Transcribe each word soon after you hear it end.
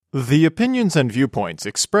The opinions and viewpoints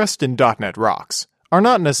expressed in .NET Rocks are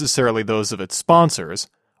not necessarily those of its sponsors,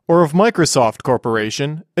 or of Microsoft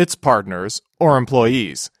Corporation, its partners, or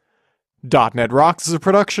employees. .NET Rocks is a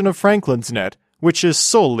production of Franklin's Net, which is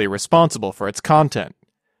solely responsible for its content.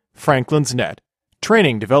 Franklin's Net,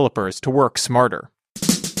 training developers to work smarter.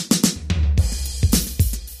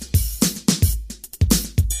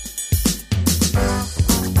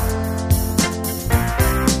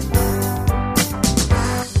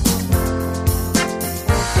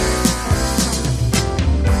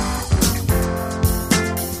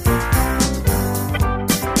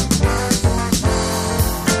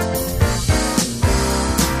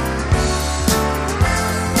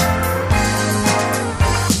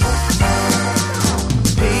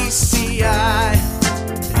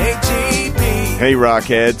 Hey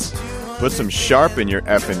Rockheads, put some sharp in your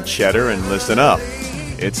effing cheddar and listen up.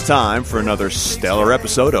 It's time for another stellar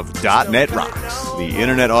episode of .NET Rocks, the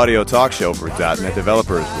internet audio talk show for .NET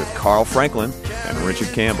developers with Carl Franklin and Richard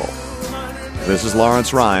Campbell. This is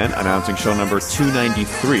Lawrence Ryan announcing show number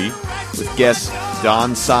 293 with guests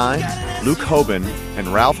Don Syme, Luke Hoban, and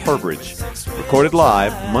Ralf Herbrich, recorded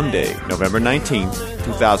live Monday, November 19th,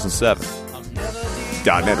 2007.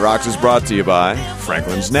 .NET Rocks is brought to you by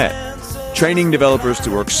Franklin's Net, training developers to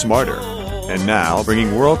work smarter, and now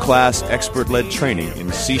bringing world-class expert-led training in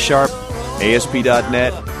C#,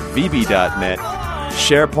 ASP.NET, VB.NET,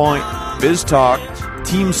 SharePoint, BizTalk,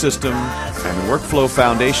 Team System, and Workflow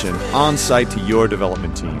Foundation on-site to your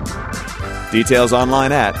development team. Details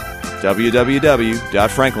online at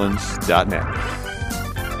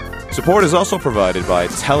www.franklins.net. Support is also provided by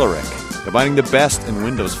Telerik, combining the best in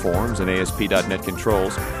Windows Forms and ASP.NET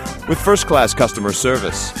controls with first-class customer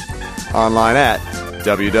service. Online at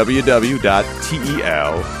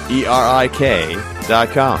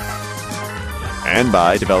www.telerik.com. And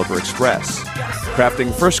by Developer Express,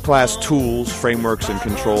 crafting first-class tools, frameworks, and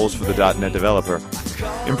controls for the .NET developer.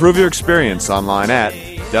 Improve your experience online at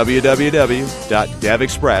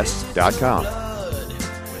www.devexpress.com.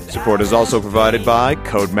 Support is also provided by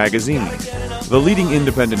Code Magazine, the leading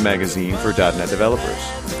independent magazine for .NET developers.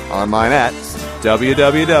 Online at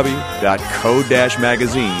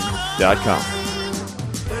www.code-magazine.com.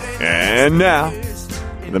 And now,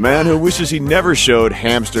 the man who wishes he never showed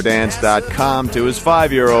hamsterdance.com to his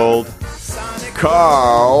 5-year-old,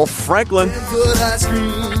 Carl Franklin.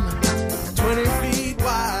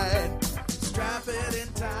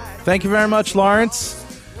 Thank you very much, Lawrence.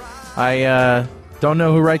 I don't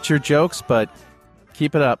know who writes your jokes, but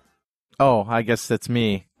keep it up. Oh, I guess that's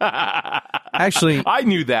me. Actually, I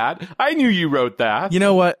knew that. I knew you wrote that. You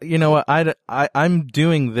know what? I'm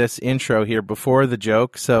doing this intro here before the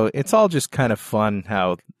joke, so it's all just kind of fun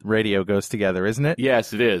how radio goes together, isn't it?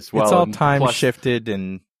 Yes, it is. Well, it's all time shifted,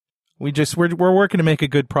 and we're working to make a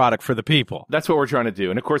good product for the people. That's what we're trying to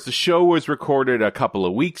do. And of course, the show was recorded a couple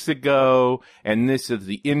of weeks ago, and this is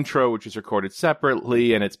the intro, which is recorded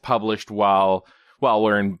separately, and it's published while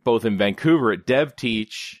we're both in Vancouver at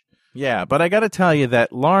DevTeach. Yeah, but I got to tell you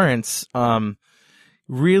that Lawrence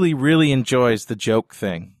really, really enjoys the joke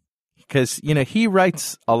thing because, he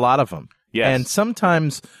writes a lot of them. Yes. And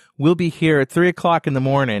sometimes we'll be here at 3 o'clock in the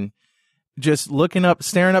morning just looking up,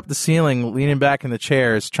 staring up the ceiling, leaning back in the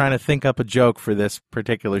chairs, trying to think up a joke for this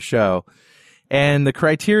particular show. And the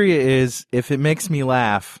criteria is if it makes me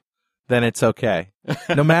laugh, then it's okay.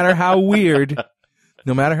 No matter how weird,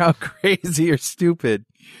 no matter how crazy or stupid,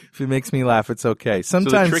 if it makes me laugh, it's okay.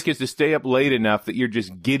 Sometimes, so the trick is to stay up late enough that you're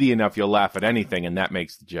just giddy enough you'll laugh at anything, and that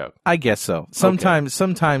makes the joke. I guess so. Sometimes,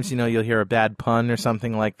 you'll hear a bad pun or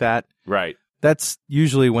something like that. Right. That's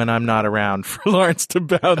usually when I'm not around for Lawrence to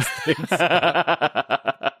bounce things.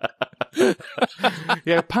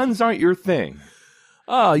 Yeah, puns aren't your thing.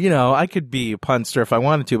 Oh, I could be a punster if I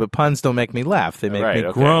wanted to, but puns don't make me laugh. They make me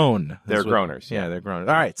groan. They're groaners. Yeah, they're groaners.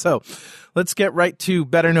 All right, so let's get right to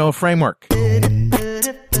Better Know Framework.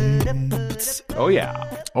 Oh,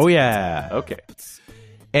 yeah. Oh, yeah. Okay.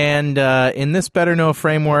 And in this Better Know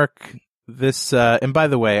Framework, and by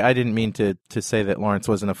the way, I didn't mean to say that Lawrence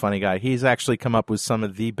wasn't a funny guy. He's actually come up with some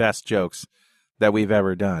of the best jokes that we've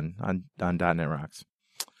ever done on .NET Rocks.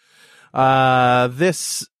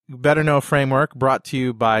 This Better Know Framework brought to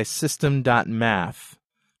you by System.math.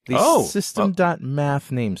 The System.math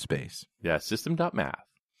namespace. Yeah, System.math.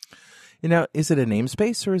 Is it a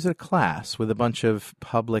namespace or is it a class with a bunch of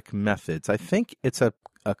public methods? I think it's a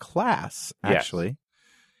class, actually. Yes.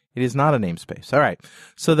 It is not a namespace. All right.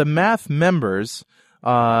 So the math members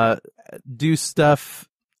do stuff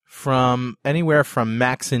from anywhere from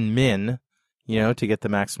max and min, to get the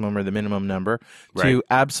maximum or the minimum number, Right. to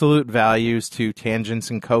absolute values, to tangents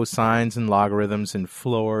and cosines and logarithms and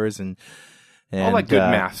floors and All that good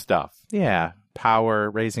math stuff. Yeah, power,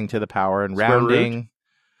 raising to the power, and Square root? rounding.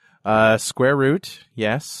 Square root,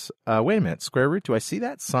 yes. Wait a minute, square root, do I see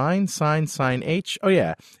that? Sine H. Oh,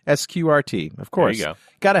 yeah, SQRT, of course. There you go.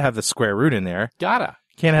 Got to have the square root in there. Gotta.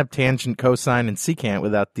 Can't have tangent, cosine, and secant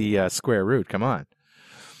without the square root. Come on.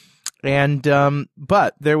 And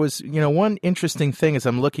but there was, one interesting thing as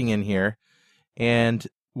I'm looking in here, and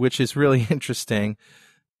which is really interesting,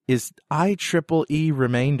 is IEEE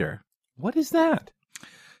remainder. What is that?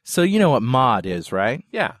 So you know what mod is, right?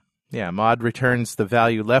 Yeah. Yeah, mod returns the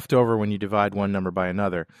value left over when you divide one number by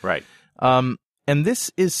another. Right. And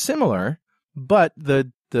this is similar, but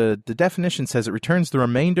the definition says it returns the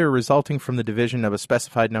remainder resulting from the division of a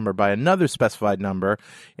specified number by another specified number.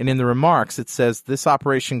 And in the remarks, it says this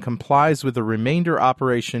operation complies with the remainder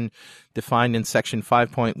operation defined in Section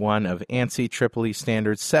 5.1 of ANSI EEE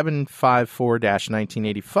Standard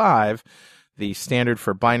 754-1985, the standard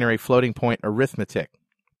for binary floating point arithmetic.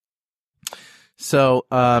 So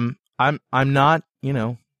I'm not,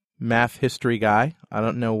 math history guy. I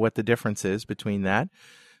don't know what the difference is between that.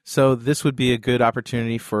 So this would be a good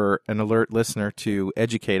opportunity for an alert listener to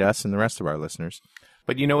educate us and the rest of our listeners.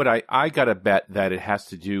 But you know what? I got to bet that it has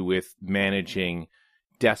to do with managing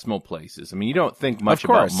decimal places. I mean, you don't think much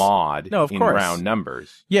about mod in round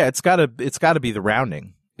numbers. Yeah, it's got to be the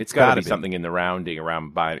rounding. It's got to be something in the rounding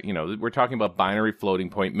around we're talking about binary floating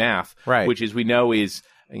point math, right, which as we know is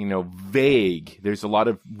vague. There's a lot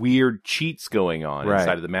of weird cheats going on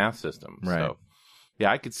inside of the math system. Right. So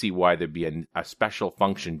yeah, I could see why there'd be a special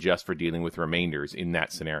function just for dealing with remainders in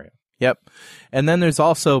that scenario. Yep. And then there's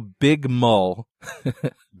also Big Mul.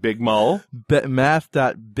 Big Mul?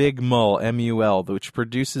 Math.bigmul, M-U-L, which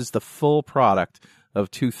produces the full product of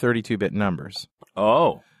two 32-bit numbers.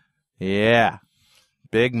 Oh. Yeah.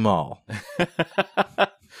 Big Mul.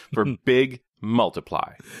 For big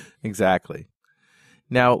multiply. Exactly.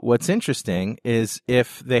 Now, what's interesting is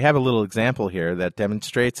if they have a little example here that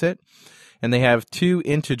demonstrates it, and they have two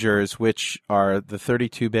integers, which are the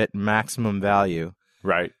 32-bit maximum value.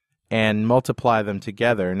 Right. And multiply them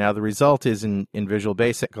together. Now, the result is in Visual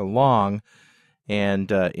Basic a long,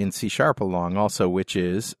 and in C# a long also, which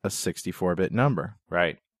is a 64-bit number.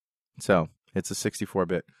 Right. So it's a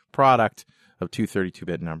 64-bit product of two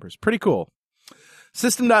 32-bit numbers. Pretty cool.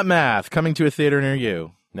 System.math, coming to a theater near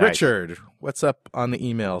you. Nice. Richard, what's up on the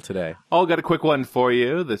email today? Oh, got a quick one for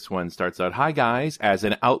you. This one starts out, "Hi guys, as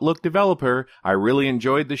an Outlook developer, I really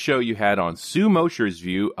enjoyed the show you had on Sue Mosher's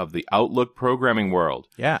view of the Outlook programming world.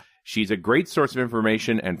 Yeah. She's a great source of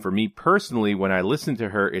information, and for me personally, when I listen to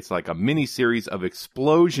her, it's like a mini-series of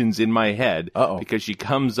explosions in my head because she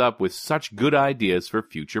comes up with such good ideas for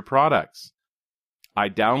future products. I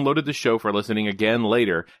downloaded the show for listening again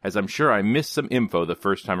later, as I'm sure I missed some info the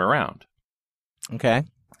first time around. Okay.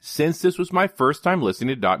 Since this was my first time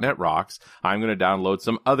listening to .NET Rocks, I'm going to download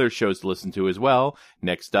some other shows to listen to as well.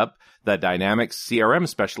 Next up, the Dynamics CRM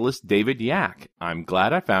specialist, David Yak. I'm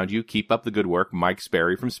glad I found you. Keep up the good work, Mike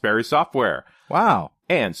Sperry from Sperry Software." Wow.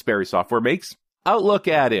 And Sperry Software makes Outlook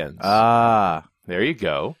add-ins. There you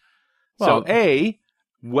go. Well, so,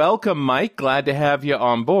 welcome, Mike. Glad to have you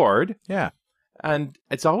on board. Yeah. And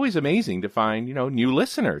it's always amazing to find, new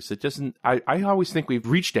listeners. It doesn't, I always think we've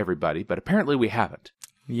reached everybody, but apparently we haven't.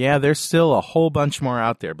 Yeah, there's still a whole bunch more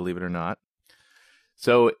out there, believe it or not.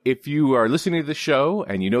 So if you are listening to the show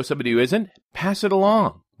and you know somebody who isn't, pass it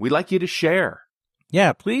along. We'd like you to share.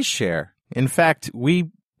 Yeah, please share. In fact,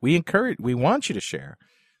 we want you to share.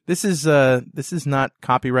 This is not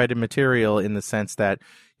copyrighted material in the sense that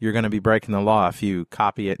you're going to be breaking the law if you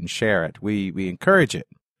copy it and share it. We encourage it.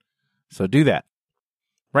 So do that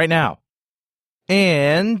right now.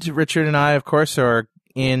 And Richard and I, of course, are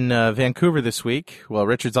in Vancouver this week. Well,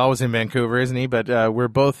 Richard's always in Vancouver, isn't he? But we're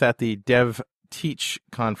both at the Dev Teach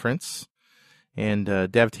conference. And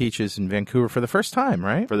Dev Teach is in Vancouver for the first time,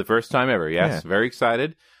 right? For the first time ever, yes. Yeah. Very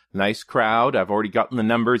excited. Nice crowd. I've already gotten the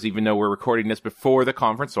numbers, even though we're recording this before the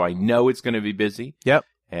conference, so I know it's going to be busy. Yep.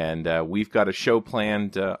 And we've got a show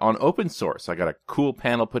planned on open source. I got a cool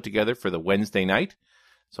panel put together for the Wednesday night.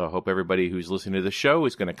 So I hope everybody who's listening to the show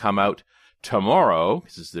is going to come out tomorrow,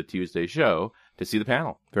 because this is the Tuesday show, to see the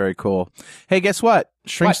panel. Very cool. Hey, guess what?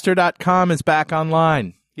 Shrinkster.com is back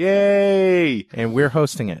online. Yay! And we're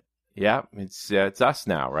hosting it. Yeah, it's us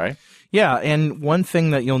now, right? Yeah, and one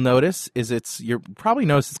thing that you'll notice is you'll probably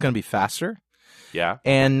notice it's going to be faster. Yeah.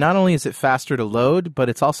 And not only is it faster to load, but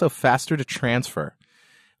it's also faster to transfer.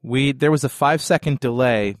 There was a 5-second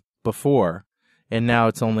delay before, and now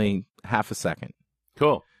it's only half a second.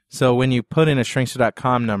 Cool. So when you put in a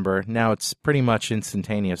Shrinkster.com number, now it's pretty much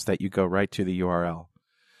instantaneous that you go right to the URL.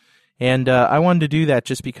 And I wanted to do that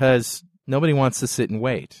just because nobody wants to sit and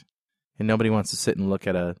wait. And nobody wants to sit and look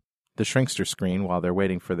at the Shrinkster screen while they're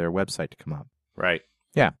waiting for their website to come up. Right.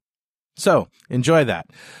 Yeah. So enjoy that.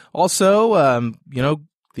 Also,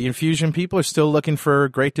 the Infusion people are still looking for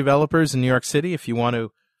great developers in New York City. If you want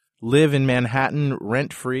to live in Manhattan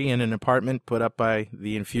rent-free in an apartment put up by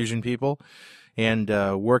the Infusion people and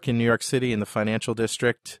work in New York City in the financial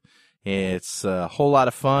district, it's a whole lot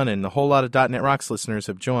of fun, and a whole lot of .NET Rocks listeners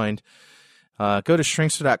have joined. Go to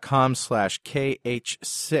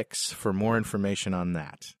shrinkster.com/KH6 for more information on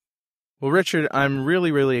that. Well, Richard, I'm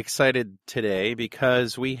really, really excited today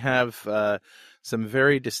because we have some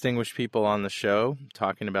very distinguished people on the show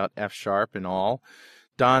talking about F# and all.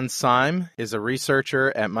 Don Syme is a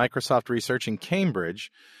researcher at Microsoft Research in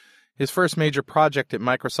Cambridge. His first major project at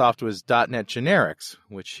Microsoft was .NET Generics,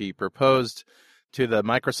 which he proposed to the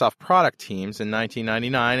Microsoft product teams in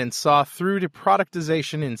 1999 and saw through to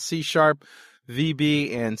productization in C#,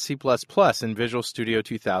 VB, and C++ in Visual Studio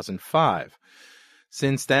 2005.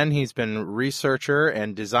 Since then, he's been researcher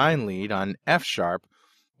and design lead on F#,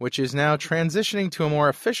 which is now transitioning to a more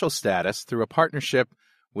official status through a partnership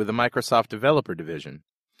with the Microsoft Developer Division.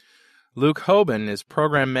 Luke Hoban is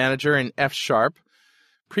program manager in F#.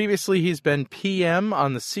 Previously, he's been PM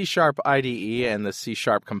on the C# IDE and the C#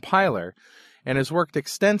 compiler, and has worked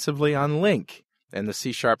extensively on Link and the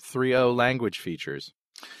C# 3.0 language features.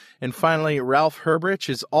 And finally, Ralf Herbrich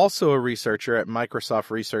is also a researcher at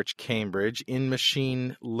Microsoft Research Cambridge in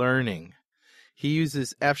machine learning. He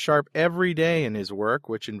uses F# every day in his work,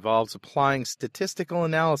 which involves applying statistical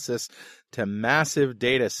analysis to massive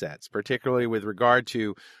data sets, particularly with regard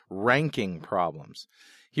to ranking problems.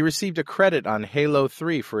 He received a credit on Halo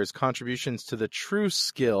 3 for his contributions to the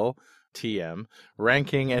TrueSkill TM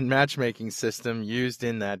ranking and matchmaking system used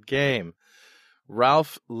in that game.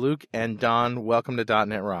 Ralf, Luke, and Don, welcome to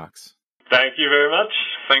 .NET Rocks. Thank you very much.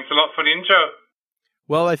 Thanks a lot for the intro.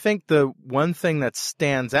 Well, I think the one thing that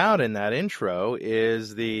stands out in that intro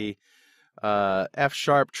is the F#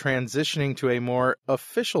 transitioning to a more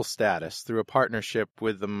official status through a partnership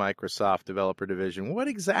with the Microsoft Developer Division. What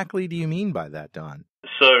exactly do you mean by that, Don?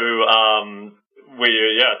 So,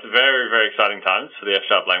 it's a very, very exciting times for the F#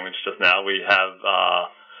 language just now. We had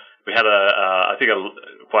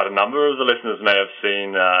quite a number of the listeners may have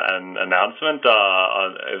seen an announcement.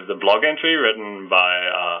 It was a blog entry written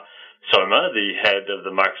by Syme, the head of the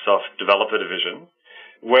Microsoft Developer Division,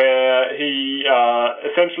 where he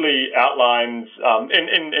essentially outlines,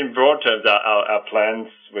 in broad terms, our plans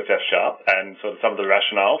with F# and sort of some of the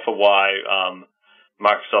rationale for why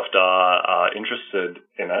Microsoft are interested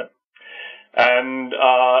in it. And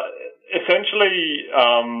essentially,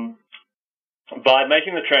 by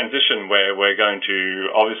making the transition where we're going to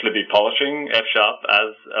obviously be polishing F#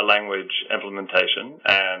 as a language implementation,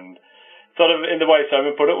 and sort of in the way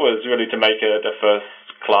Syme put it was really to make it a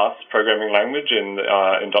first-class programming language in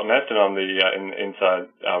 .NET and on the inside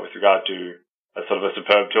with regard to a sort of a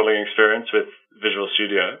superb tooling experience with Visual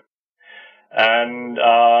Studio. And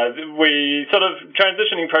we sort of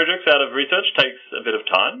transitioning projects out of research takes a bit of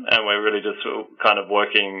time, and we're really just kind of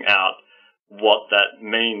working out what that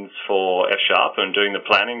means for F# and doing the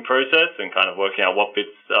planning process and kind of working out what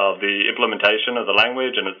bits of the implementation of the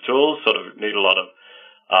language and its tools sort of need a lot of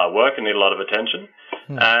work and need a lot of attention.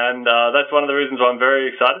 And that's one of the reasons why I'm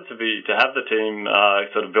very excited to have the team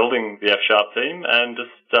sort of building the F# team, and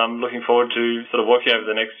just looking forward to sort of working over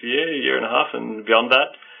the next year and a half and beyond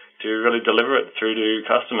that to really deliver it through to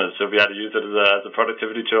customers so we'll be able to use it as a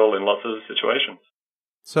productivity tool in lots of situations.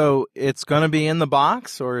 So it's going to be in the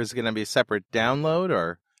box, or is it going to be a separate download,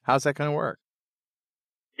 or how's that going to work?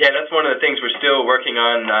 Yeah, that's one of the things we're still working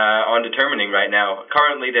on determining right now.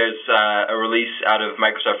 Currently, there's a release out of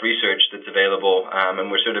Microsoft Research that's available,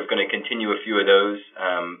 and we're sort of going to continue a few of those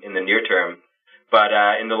in the near term. But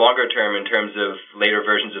in the longer term, in terms of later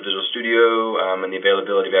versions of Visual Studio and the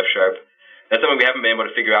availability of F#, that's something we haven't been able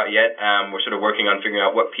to figure out yet. We're sort of working on figuring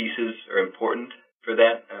out what pieces are important for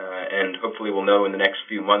that, and hopefully we'll know in the next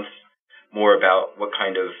few months more about what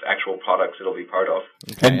kind of actual products it'll be part of.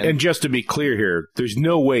 Okay. And just to be clear here, there's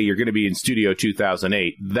no way you're going to be in Studio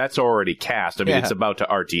 2008. That's already cast. I mean, it's about to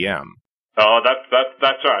RTM. Oh,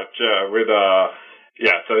 that's right. So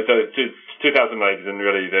 2008 isn't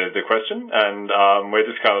really the question, and we're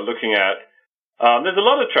just kind of looking at. There's a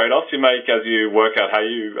lot of trade-offs you make as you work out how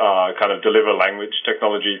you kind of deliver language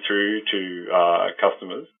technology through to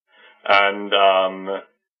customers. And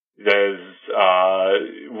there's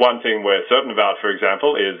one thing we're certain about, for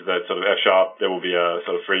example, is that sort of F#, there will be a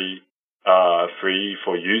sort of free free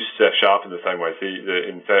for use F# in the same way.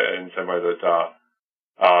 In the same way that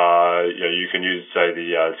you can use, say,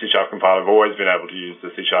 the C# compiler. I've always been able to use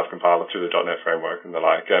the C# compiler through the .NET framework and the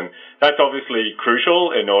like, and that's obviously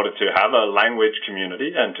crucial in order to have a language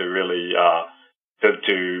community and to really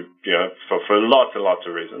for lots and lots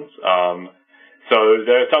of reasons. So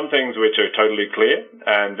there are some things which are totally clear,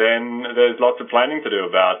 and then there's lots of planning to do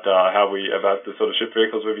about about the sort of ship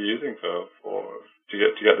vehicles we'll be using to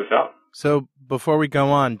get this out. So before we go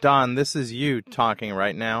on, Don, this is you talking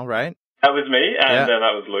right now, right? That was me, and then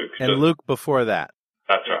that was Luke. And Luke before that.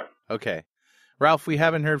 That's right. Okay. Ralf, we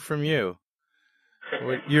haven't heard from you.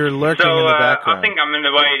 You're lurking in the background. I think I'm in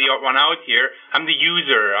the way the odd one out here. I'm the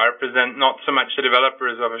user. I represent not so much the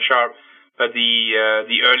developers of F#, but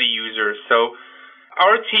the early users. So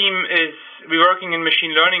our team we're working in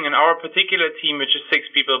machine learning, and our particular team, which is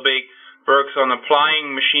 6 people big, works on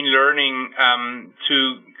applying machine learning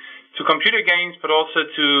to computer games, but also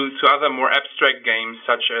to other more abstract games,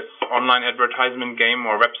 such as online advertisement game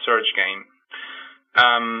or web search game.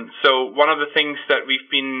 So one of the things that we've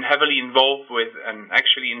been heavily involved with and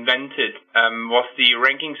actually invented was the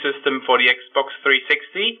ranking system for the Xbox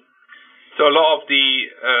 360. So a lot of the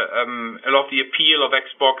appeal of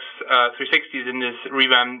Xbox 360 is in this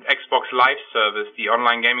revamped Xbox Live service, the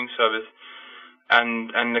online gaming service, and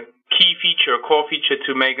the core feature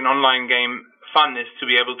to make an online game fun is to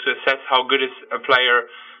be able to assess how good is a player.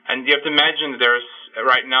 And you have to imagine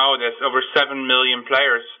right now there's over 7 million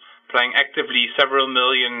players playing actively several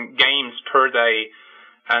million games per day,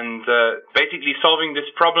 and basically solving this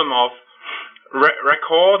problem of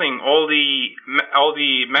recording all the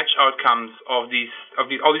match outcomes of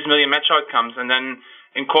all these million match outcomes, and then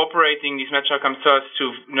incorporating these match outcomes so as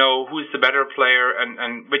to know who's the better player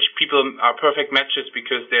and which people are perfect matches,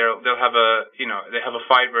 because they'll have a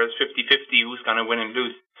fight where it's 50-50 who's going to win and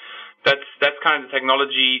lose. That's kind of the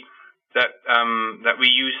technology that we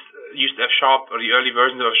used F# or the early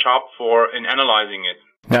versions of F# for in analyzing it.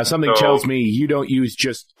 Now something tells me you don't use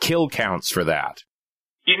just kill counts for that.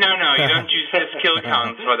 No, you don't use just kill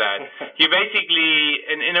counts for that. You basically,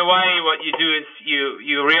 in a way, what you do is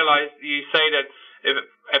you realize, you say that if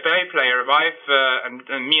a player, if I've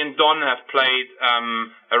and me and Don have played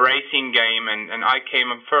a racing game, and I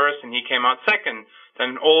came up first and he came out second,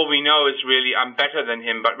 then all we know is really I'm better than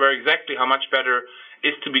him. But where exactly how much better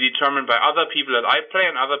is to be determined by other people that I play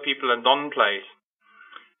and other people that Don plays.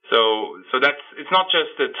 So it's not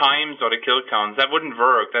just the times or the kill counts. That wouldn't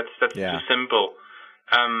work. That's too simple.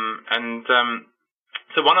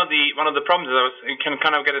 So one of the problems is you can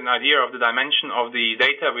kind of get an idea of the dimension of the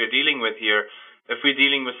data we're dealing with here. If we're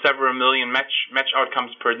dealing with several million match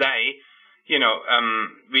outcomes per day,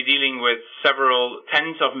 we're dealing with several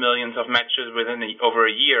tens of millions of matches within over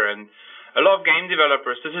a year. And a lot of game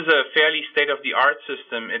developers, this is a fairly state-of-the-art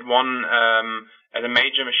system. It won at a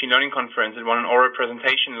major machine learning conference. It won an oral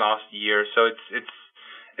presentation last year. So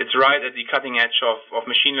it's right at the cutting edge of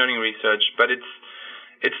machine learning research, but it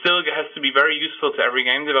still has to be very useful to every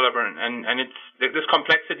game developer, and this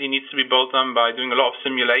complexity needs to be built on by doing a lot of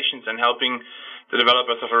simulations and helping the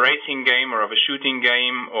developers of a racing game or of a shooting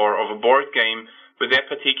game or of a board game with their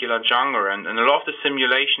particular genre. And a lot of the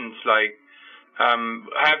simulations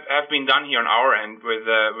have been done here on our end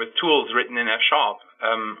with tools written in F#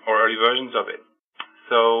 or early versions of it.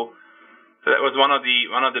 So that was one of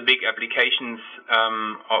the big applications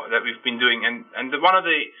that we've been doing, and one of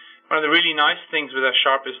the really nice things with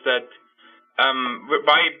F# is that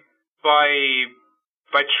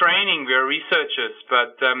by training we are researchers,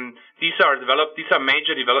 but these are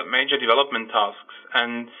major development tasks.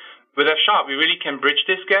 And with F# we really can bridge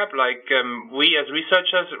this gap. We as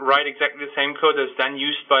researchers write exactly the same code as then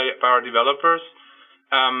used by our developers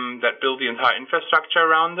that build the entire infrastructure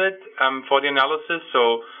around it for the analysis.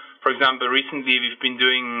 So, for example, recently we've been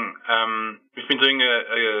doing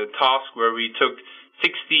a task where we took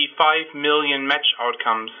 65 million match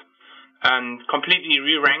outcomes and completely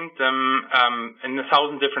re-ranked them in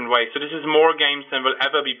 1,000 different ways. So this is more games than will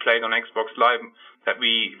ever be played on Xbox Live that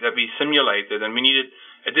we simulated, and we needed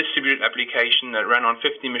a distributed application that ran on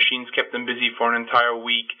 50 machines, kept them busy for an entire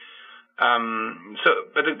week.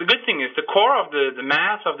 But the good thing is the core of the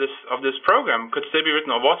math of this program could still be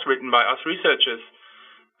written or was written by us researchers,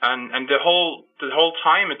 and the whole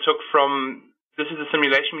time it took from this is the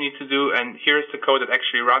simulation we need to do, and here's the code that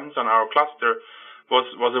actually runs on our cluster,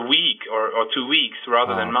 was a week or 2 weeks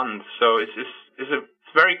rather than months. So it's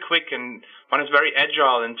very quick, and one is very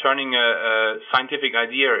agile in turning a scientific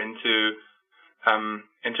idea into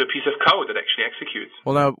into a piece of code that actually executes.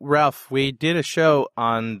 Well, now, Ralf, we did a show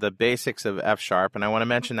on the basics of F#, and I want to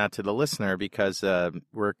mention that to the listener because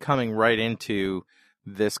we're coming right into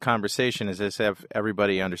this conversation as if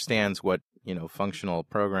everybody understands what, functional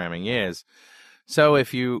programming is. So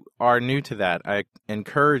if you are new to that, I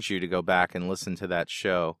encourage you to go back and listen to that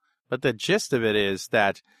show. But the gist of it is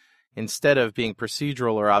that instead of being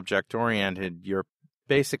procedural or object-oriented, you're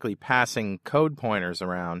basically passing code pointers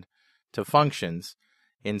around to functions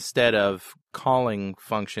instead of calling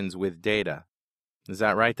functions with data. Is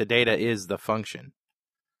that right? The data is the function.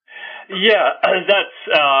 Yeah,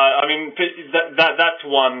 that's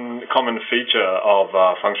one common feature of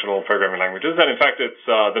functional programming languages, and in fact, it's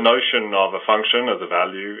the notion of a function as a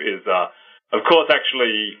value is, of course,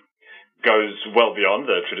 actually goes well beyond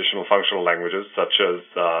the traditional functional languages, such as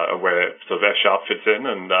where sort of F# fits in,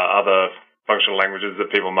 and other functional languages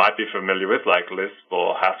that people might be familiar with, like Lisp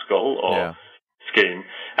or Haskell or Scheme.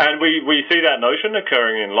 And we see that notion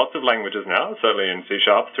occurring in lots of languages now, certainly in C#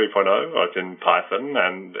 3.0, or it's in Python,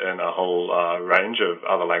 and in a whole range of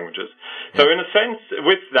other languages. So in a sense,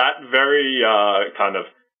 with that very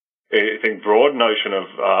broad notion of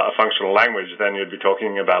a functional language, then you'd be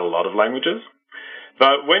talking about a lot of languages.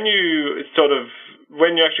 But when you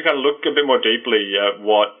actually kind of look a bit more deeply at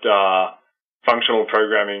what functional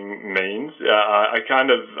programming means, I kind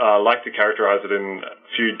of like to characterize it in a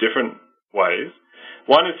few different ways.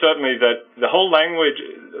 One is certainly that the whole language,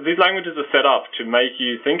 these languages are set up to make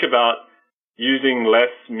you think about using less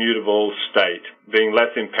mutable state, being less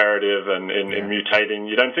imperative and in mutating.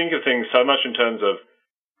 You don't think of things so much in terms of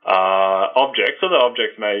objects, although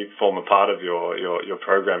objects may form a part of your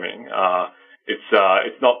programming.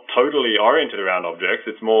 It's not totally oriented around objects.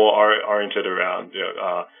 It's more oriented around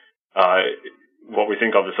what we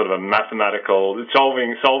think of as sort of a mathematical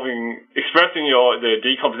expressing the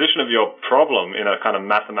decomposition of your problem in a kind of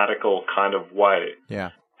mathematical kind of way. Yeah.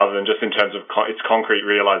 Other than just in terms of its concrete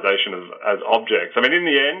realization as objects. I mean, in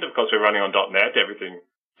the end, of course, we're running on .NET. Everything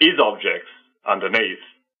is objects underneath.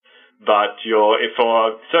 But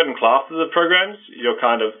for certain classes of programs, you're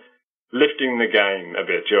kind of lifting the game a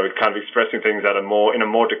bit. You're kind of expressing things in a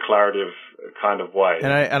more declarative kind of way.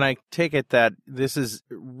 And I take it that this is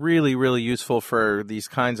really, really useful for these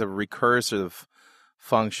kinds of recursive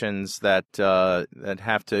functions that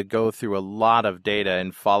have to go through a lot of data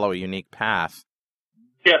and follow a unique path.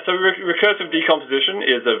 Yeah, so recursive decomposition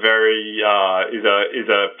is a very is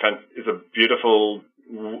a beautiful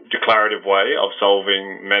declarative way of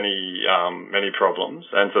solving many problems,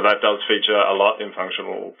 and so that does feature a lot in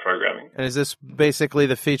functional programming. And is this basically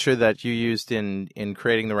the feature that you used in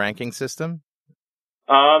creating the ranking system?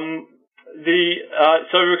 So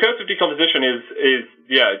recursive decomposition is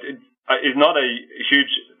not a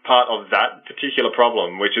huge part of that particular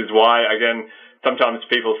problem, which is why, again, sometimes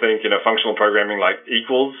people think, functional programming like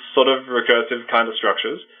equals sort of recursive kind of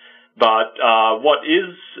structures. But what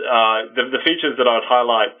is the features that I'd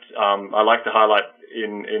highlight? I like to highlight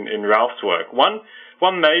in Ralf's work. One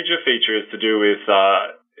major feature is to do with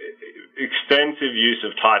extensive use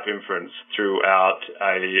of type inference throughout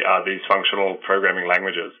these functional programming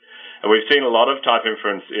languages. And we've seen a lot of type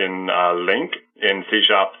inference in LINQ in C#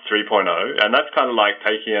 3.0, and that's kind of like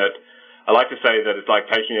taking it. I like to say that it's like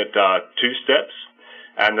taking it 2 steps.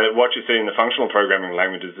 And that what you see in the functional programming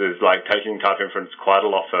languages is like taking type inference quite a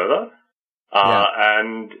lot further.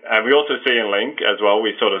 And we also see in LINQ as well,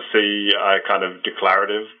 we sort of see a kind of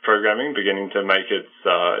declarative programming beginning to make its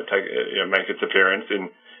make its appearance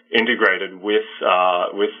integrated with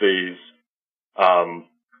these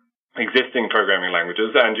existing programming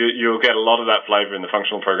languages, and you'll get a lot of that flavor in the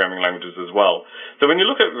functional programming languages as well. So when you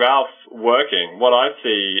look at Ralf working, what I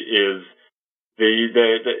see is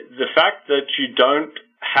the fact that you don't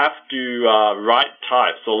have to write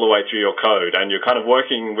types all the way through your code, and you're kind of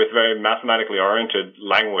working with very mathematically oriented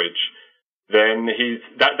language, then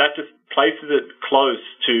that just places it close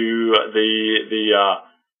to the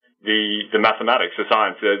mathematics, the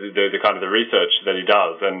science, the kind of the research that he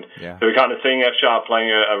does, and so we're kind of seeing F# playing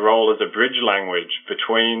a role as a bridge language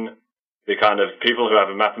between the kind of people who have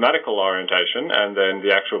a mathematical orientation and then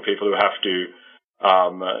the actual people who have to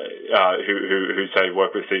who say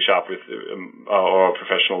work with C# or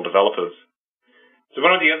professional developers. So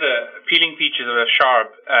one of the other appealing features of F#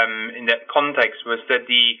 in that context was that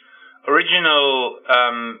the original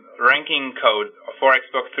ranking code for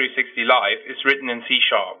Xbox 360 Live is written in C#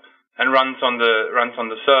 and runs on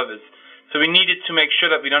the service. So we needed to make sure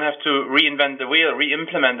that we don't have to reinvent the wheel,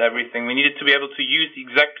 re-implement everything. We needed to be able to use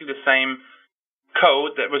exactly the same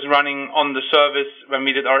code that was running on the service when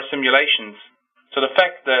we did our simulations. So the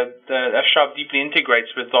fact that F# deeply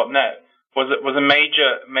integrates with .NET was a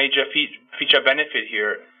major feature benefit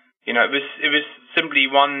here. It was simply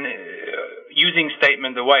one using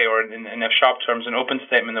statement away, or in F# terms, an open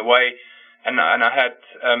statement away, and I had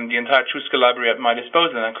the entire TrueScale library at my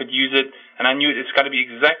disposal, and I could use it, and I knew it's got to be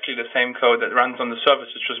exactly the same code that runs on the service,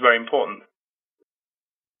 which was very important.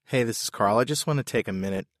 Hey, this is Carl. I just want to take a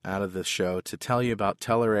minute out of the show to tell you about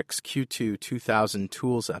Telerik's Q2 2000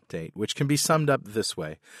 Tools Update, which can be summed up this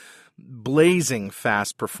way. Blazing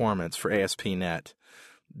fast performance for ASP.NET,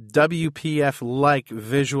 WPF-like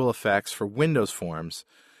visual effects for Windows forms,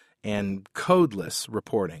 and codeless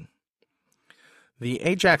reporting. The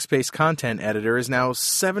Ajax-based content editor is now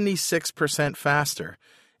 76% faster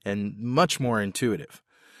and much more intuitive.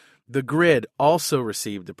 The grid also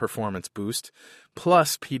received a performance boost,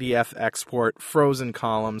 plus PDF export, frozen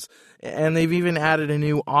columns, and they've even added a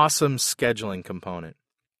new awesome scheduling component.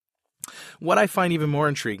 What I find even more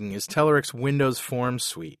intriguing is Telerik's Windows Forms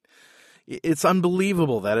suite. It's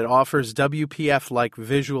unbelievable that it offers WPF-like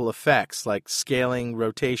visual effects like scaling,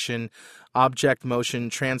 rotation, object motion,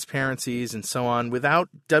 transparencies, and so on without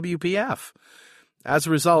WPF. As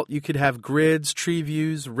a result, you could have grids, tree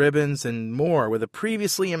views, ribbons, and more with a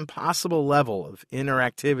previously impossible level of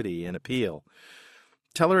interactivity and appeal.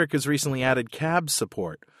 Telerik has recently added CAB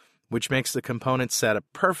support, which makes the component set a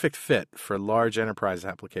perfect fit for large enterprise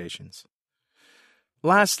applications.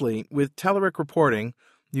 Lastly, with Telerik reporting,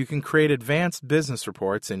 you can create advanced business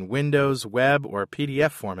reports in Windows, web, or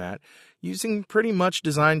PDF format using pretty much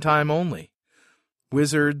design time only.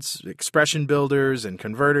 Wizards, expression builders, and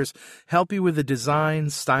converters help you with the design,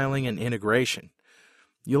 styling, and integration.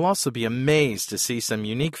 You'll also be amazed to see some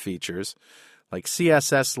unique features like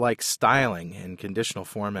CSS-like styling and conditional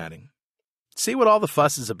formatting. See what all the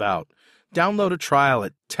fuss is about. Download a trial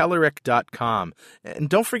at Telerik.com, and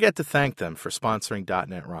don't forget to thank them for sponsoring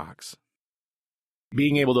 .NET Rocks.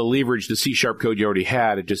 Being able to leverage the C# code you already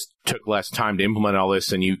had, it just took less time to implement all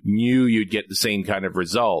this, and you knew you'd get the same kind of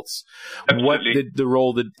results. Absolutely. What did the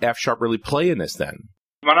role that F# really play in this then?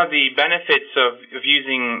 One of the benefits of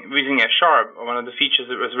using F#, or one of the features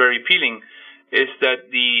that was very appealing, is that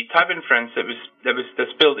the type inference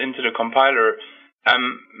that's built into the compiler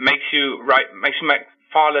makes you make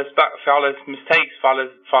far less mistakes, far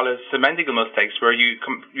less semantical mistakes, where you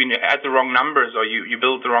add the wrong numbers or you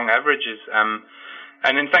build the wrong averages.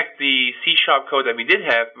 And in fact, the C# code that we did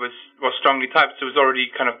have was strongly typed, so it was already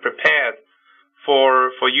kind of prepared for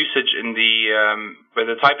usage in with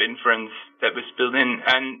the type inference that was built in.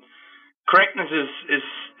 And correctness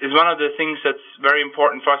is one of the things that's very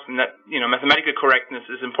important for us, and that mathematical correctness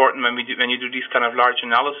is important when you do these kind of large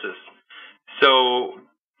analysis. So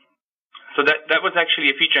that was actually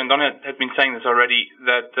a feature, and Don had been saying this already,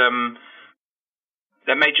 that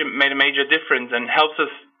made a major difference and helps us.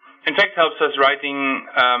 In fact, helps us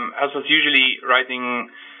usually writing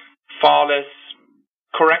far less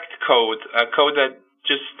correct code, code that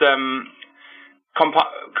just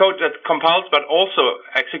code that compiles but also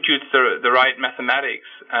executes the right mathematics,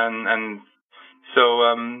 and so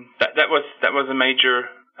that was a major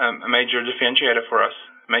differentiator for us,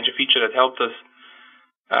 a major feature that helped us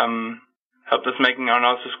making our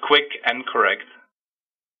analysis quick and correct.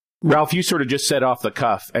 Ralf, you sort of just said off the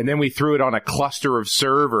cuff, and then we threw it on a cluster of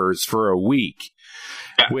servers for a week,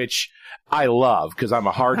 which I love because I'm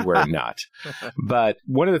a hardware nut. But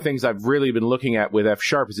one of the things I've really been looking at with F#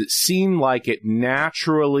 is it seemed like it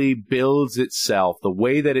naturally builds itself. The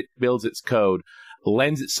way that it builds its code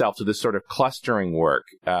lends itself to this sort of clustering work.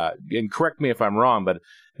 And correct me if I'm wrong, but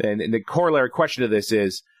and the corollary question to this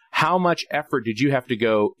is, how much effort did you have to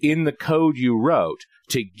go in the code you wrote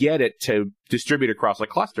to get it to distribute across a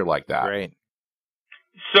cluster like that? Great.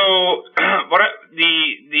 So what I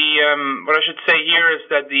should say here is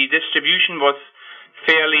that the distribution was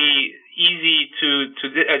fairly easy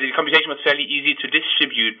the computation was fairly easy to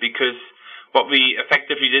distribute, because what we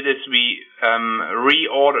effectively did is we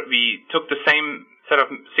took the same set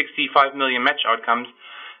of 65 million match outcomes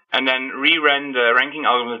and then reran the ranking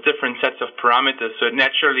algorithm with different sets of parameters. So it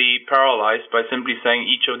naturally parallelized by simply saying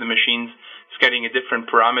each of the machines is getting a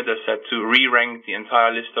different parameter set to re-rank the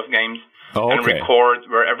entire list of games and record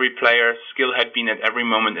where every player's skill had been at every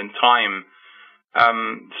moment in time.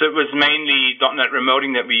 So it was mainly .NET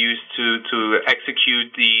remoting that we used to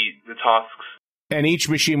execute the tasks. And each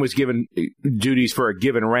machine was given duties for a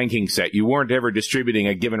given ranking set. You weren't ever distributing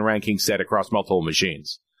a given ranking set across multiple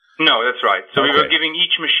machines. No, that's right. So we were giving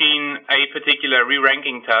each machine a particular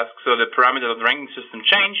re-ranking task, so the parameters of the ranking system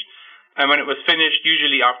changed, and when it was finished,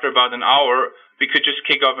 usually after about an hour, we could just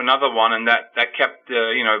kick off another one, and that kept,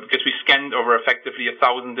 because we scanned over effectively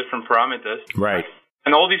 1,000 different parameters. Right.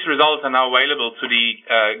 And all these results are now available to the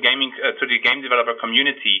game developer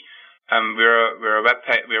community. We're a web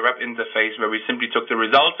interface where we simply took the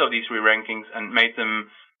results of these re-rankings and make them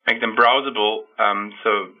browsable,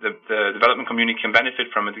 so the development community can benefit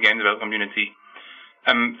from it, the game development community.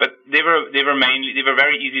 But they were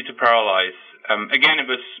very easy to parallelize. Again, it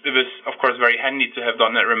was of course very handy to have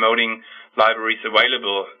 .NET remoting libraries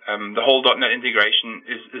available. The whole .NET integration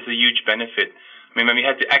is a huge benefit. I mean, when we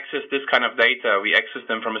had to access this kind of data, we accessed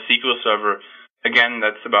them from a SQL server. Again,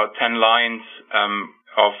 that's about 10 lines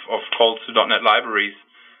of calls to .NET libraries,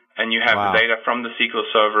 and you have the data from the SQL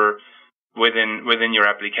server within your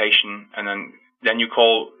application, and then you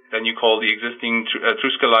call the existing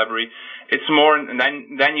Truska library. It's more, and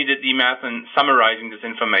then you did the math and summarizing this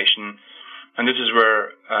information, and this is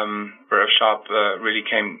where F# really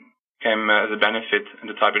came as a benefit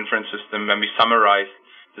in the type inference system when we summarized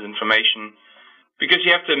this information. Because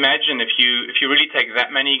you have to imagine if you really take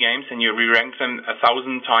that many games and you re-rank them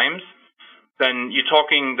 1,000 times, then you're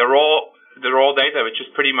talking the raw data, which is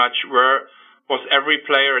pretty much where was every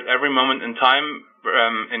player at every moment in time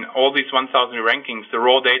in all these 1,000 rankings. The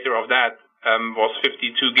raw data of that was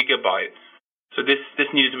 52 gigabytes. So this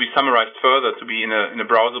needed to be summarized further to be in a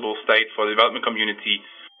browsable state for the development community,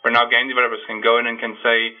 where now game developers can go in and can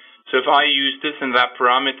say, so if I use this and that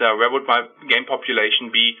parameter, where would my game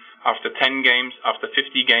population be after 10 games, after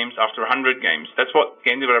 50 games, after 100 games? That's what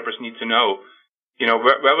game developers need to know. You know,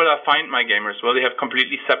 where will I find my gamers? Will they have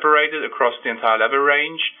completely separated across the entire level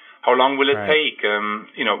range? How long will it take?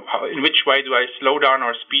 In which way do I slow down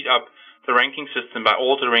or speed up the ranking system by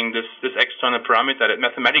altering this external parameter? That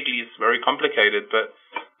mathematically is very complicated, but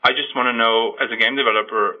I just want to know, as a game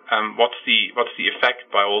developer, what's the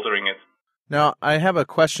effect by altering it? Now, I have a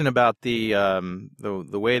question about the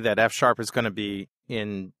way that F# is going to be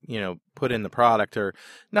put in the product, or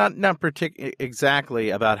not exactly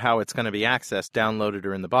about how it's going to be accessed, downloaded,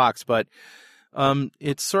 or in the box, but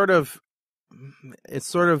it sort of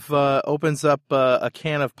opens up a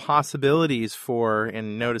can of possibilities for,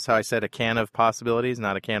 and notice how I said a can of possibilities,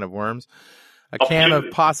 not a can of worms, a can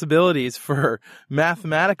of possibilities for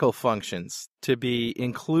mathematical functions to be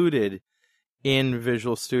included in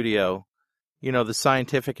Visual Studio. You know, the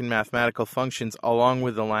scientific and mathematical functions along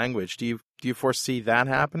with the language. Do you foresee that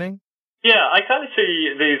happening? Yeah, I kind of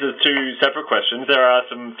see these as two separate questions. There are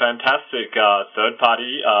some fantastic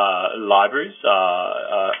third-party libraries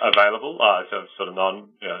available, so sort of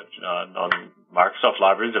non-Microsoft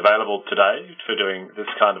libraries available today for doing this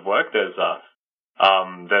kind of work. There's a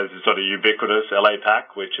sort of ubiquitous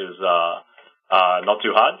LAPACK, which is not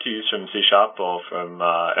too hard to use from C# or from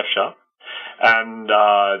F#. And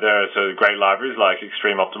there are sort of great libraries like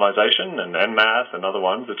Extreme Optimization and NMath and other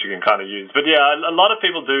ones that you can kind of use. But yeah, a lot of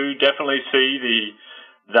people do definitely see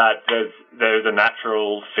that there's a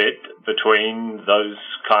natural fit between those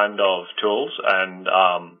kind of tools and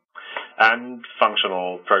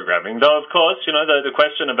functional programming. Though, of course, you know, the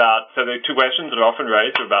question about, so the two questions that are often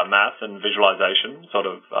raised are about math and visualization, sort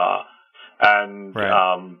of,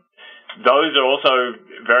 those are also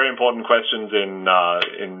very important questions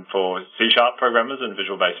for C# programmers and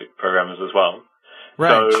Visual Basic programmers as well.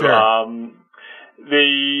 Right. So, sure.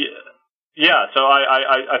 So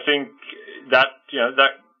I think that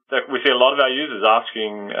that we see a lot of our users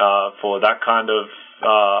asking for that kind of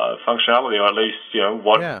functionality, or at least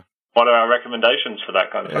what are our recommendations for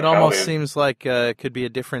that kind of functionality? It almost seems like it could be a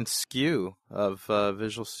different SKU of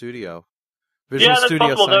Visual Studio. That's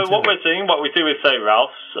possible. Though what we see with, say,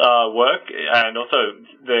 Ralf's work, and also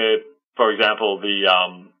for example,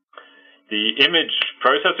 the image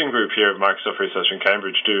processing group here at Microsoft Research in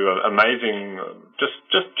Cambridge do amazing,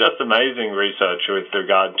 just amazing research with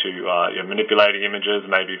regard to manipulating images,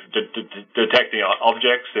 maybe detecting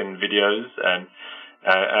objects in videos and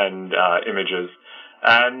images,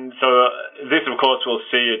 and so this, of course, will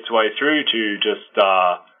see its way through to just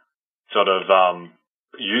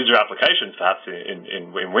user applications, perhaps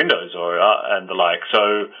in Windows or and the like.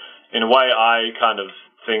 So, in a way, I kind of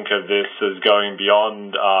think of this as going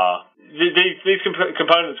beyond. These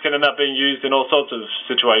components can end up being used in all sorts of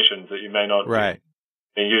situations that you may not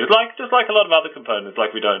be used. Just like a lot of other components.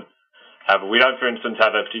 Like we don't, for instance,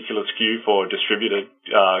 have a particular SKU for distributed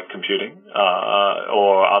computing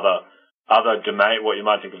or other domain, what you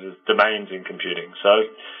might think of as domains in computing. So,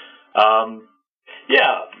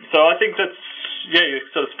 so I think that's. Yeah, you're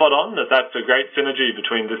sort of spot on that's a great synergy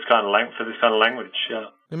between this kind of language. Yeah,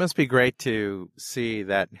 it must be great to see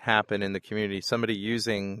that happen in the community. Somebody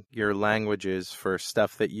using your languages for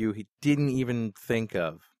stuff that you didn't even think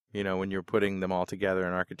of. You know, when you're putting them all together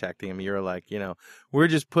and architecting them, you're like, we're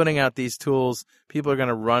just putting out these tools. People are going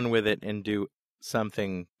to run with it and do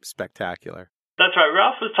something spectacular. That's right.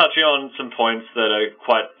 Ralf was touching on some points that are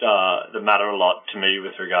quite that matter a lot to me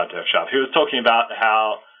with regard to F#. He was talking about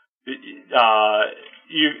how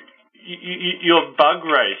your bug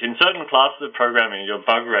rate in certain classes of programming, your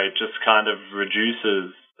bug rate just kind of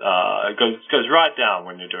reduces. It goes right down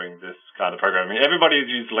when you're doing this kind of programming. Everybody who's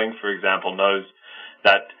used LINQ, for example, knows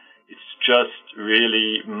that it's just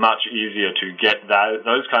really much easier to get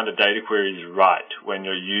those kind of data queries right when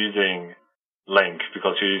you're using LINQ,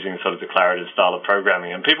 because you're using sort of declarative style of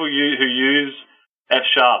programming. And people who use F#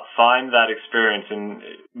 find that experience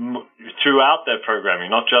throughout their programming,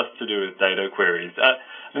 not just to do with data queries.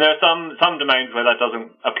 And there are some domains where that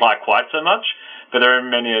doesn't apply quite so much, but there are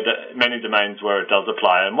many domains where it does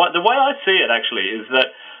apply. And the way I see it actually is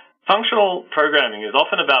that functional programming is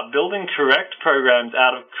often about building correct programs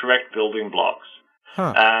out of correct building blocks.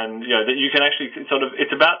 And that you can actually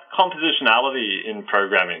it's about compositionality in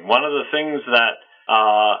programming. One of the things that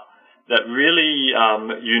really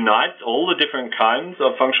unites all the different kinds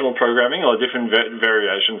of functional programming or different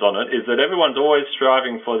variations on it is that everyone's always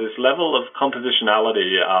striving for this level of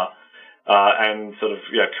compositionality and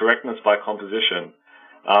correctness by composition.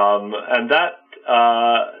 And that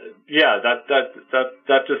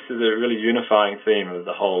just is a really unifying theme of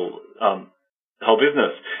the whole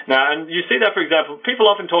business. Now, and you see that, for example, people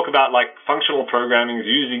often talk about like functional programming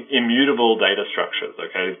using immutable data structures,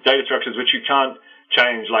 okay? Data structures which you can't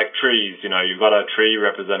change, like trees. You've got a tree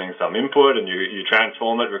representing some input and you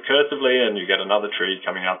transform it recursively and you get another tree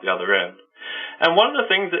coming out the other end. And one of the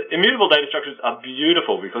things that immutable data structures are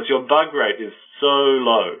beautiful because your bug rate is so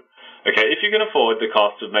low. Okay, if you can afford the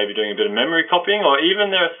cost of maybe doing a bit of memory copying, or even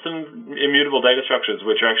there are some immutable data structures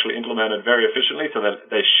which are actually implemented very efficiently so that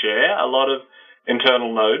they share a lot of internal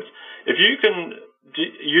nodes. If you can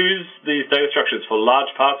use these data structures for large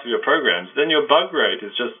parts of your programs, then your bug rate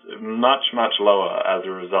is just much, much lower as a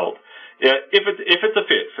result. If it's a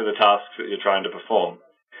fit for the tasks that you're trying to perform.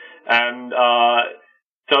 And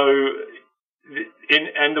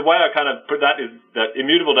the way I kind of put that is that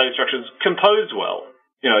immutable data structures compose well.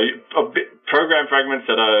 Program fragments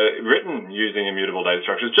that are written using immutable data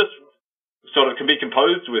structures just sort of can be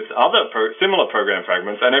composed with other similar program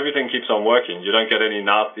fragments, and everything keeps on working. You don't get any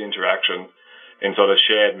nasty interaction in sort of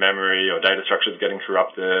shared memory or data structures getting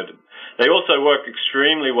corrupted. They also work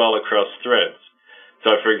extremely well across threads.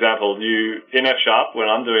 So, for example, in F#, when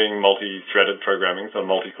I'm doing multi-threaded programming, so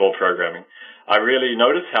multi-core programming, I really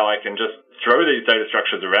notice how I can just throw these data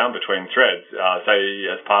structures around between threads, say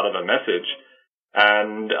as part of a message,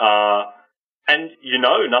 and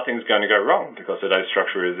nothing's going to go wrong because the data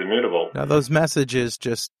structure is immutable. Now, those messages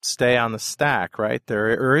just stay on the stack, right?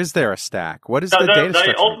 Or is there a stack? What is the data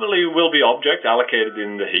structure? They ultimately will be object allocated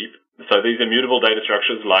in the heap. So these immutable data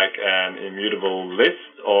structures, like an immutable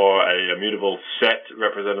list or a immutable set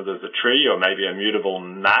represented as a tree, or maybe a mutable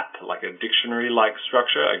map, like a dictionary-like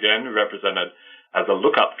structure, again, represented as a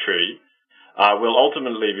lookup tree, will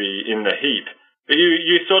ultimately be in the heap. But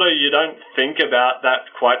you don't think about that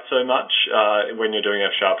quite so much when you're doing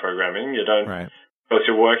F# programming. You don't, right, because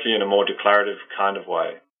you're working in a more declarative kind of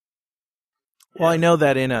way. Well, I know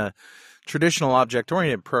that in a traditional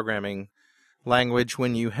object-oriented programming language,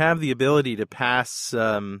 when you have the ability to pass,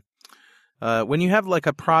 when you have like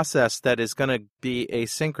a process that is going to be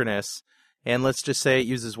asynchronous, and let's just say it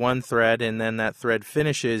uses one thread and then that thread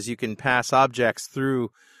finishes, you can pass objects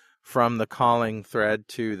through from the calling thread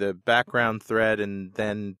to the background thread and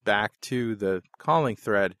then back to the calling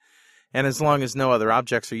thread. And as long as no other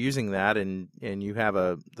objects are using that and you have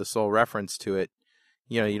the sole reference to it,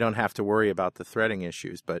 you don't have to worry about the threading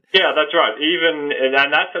issues. But yeah, that's right. And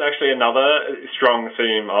that's actually another strong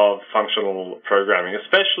theme of functional programming,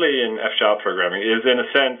 especially in F# programming, is in a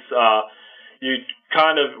sense, you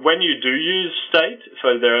kind of, when you do use state,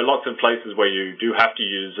 so there are lots of places where you do have to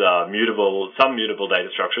use some mutable data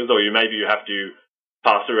structures, or maybe you have to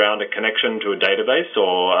pass around a connection to a database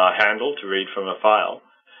or a handle to read from a file.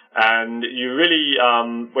 And you really,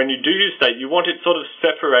 when you do use state, you want it sort of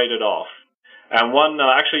separated off. And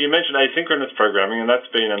actually, you mentioned asynchronous programming, and that's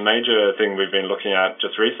been a major thing we've been looking at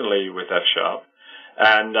just recently with F#.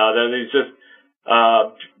 And there are these just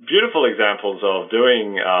beautiful examples of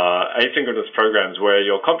doing asynchronous programs where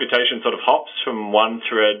your computation sort of hops from one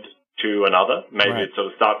thread to another. Maybe It sort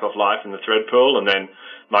of starts off life in the thread pool and then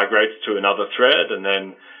migrates to another thread and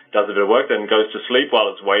then does a bit of work, then goes to sleep while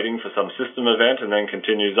it's waiting for some system event and then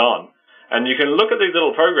continues on. And you can look at these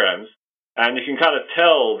little programs and you can kind of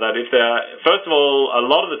tell that if first of all, a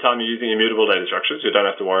lot of the time you're using immutable data structures. You don't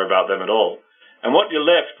have to worry about them at all. And what you're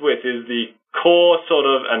left with is the core sort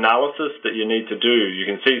of analysis that you need to do. You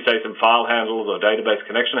can see, say, some file handles or database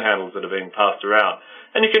connection handles that are being passed around.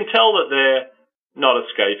 And you can tell that they're not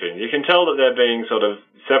escaping. You can tell that they're being sort of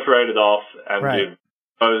separated off and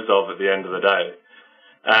disposed of at the end of the day.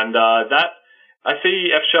 And that, I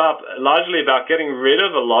see F# largely about getting rid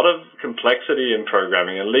of a lot of complexity in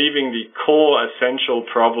programming and leaving the core essential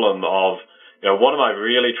problem of, what am I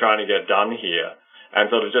really trying to get done here? And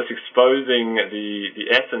sort of just exposing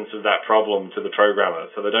the essence of that problem to the programmer,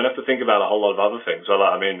 so they don't have to think about a whole lot of other things. Well,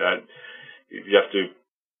 I mean, you have to,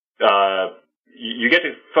 you get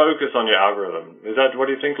to focus on your algorithm. Is that what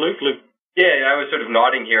do you think, Luke? Yeah, I was sort of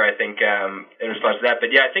nodding here, I think, in response to that.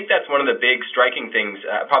 But yeah, I think that's one of the big striking things.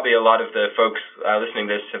 Probably a lot of the folks listening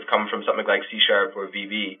to this have come from something like C# or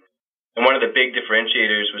VB. And one of the big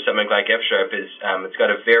differentiators with something like F# is it's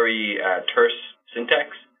got a very terse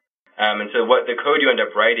syntax. And so what the code you end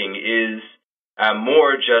up writing is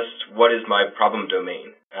more just what is my problem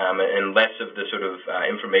domain, and less of the sort of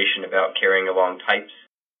information about carrying along types.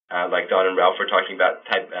 Like Don and Ralf were talking about,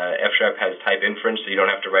 F# has type inference, so you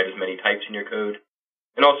don't have to write as many types in your code.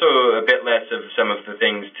 And also a bit less of some of the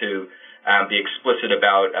things to be explicit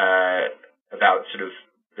about sort of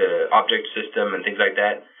the object system and things like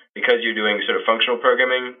that. Because you're doing sort of functional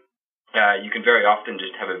programming, you can very often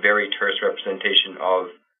just have a very terse representation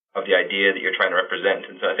of the idea that you're trying to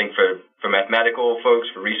represent. And so I think for mathematical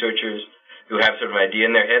folks, for researchers who have sort of an idea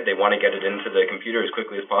in their head, they want to get it into the computer as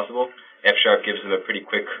quickly as possible. F# gives them a pretty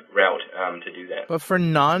quick route to do that. But for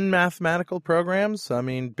non-mathematical programs, I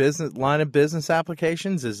mean, line of business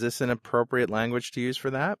applications, is this an appropriate language to use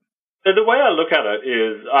for that? So the way I look at it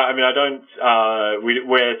is,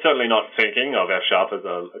 we're certainly not thinking of F# as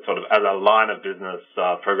a line of business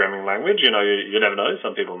programming language. You never know.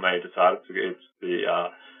 Some people may decide it's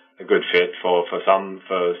a good fit for some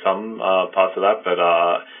parts of that, but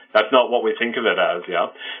that's not what we think of it as. Yeah,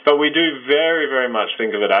 but we do very, very much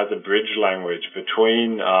think of it as a bridge language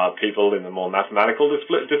between people in the more mathematical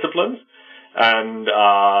disciplines and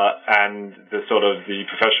the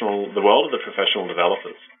world of the professional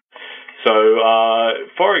developers. So,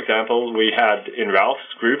 for example, we had in Ralph's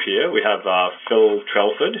group here, we have Phil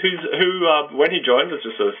Trelford, who when he joined, was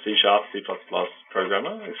just a C# C++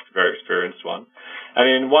 programmer, a very experienced one. And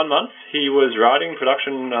in 1 month, he was writing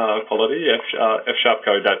production quality F#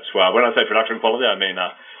 code. That's when I say production quality, I mean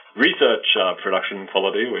research production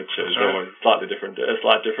quality, which is always a slight difference.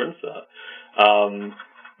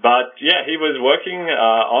 But yeah, he was working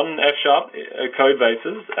on F# code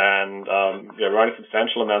bases and writing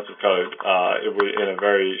substantial amounts of code in a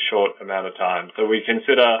very short amount of time. So we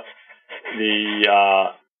consider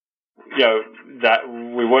that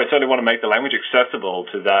we certainly want to make the language accessible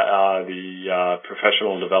to the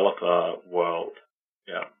professional developer world.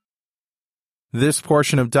 Yeah. This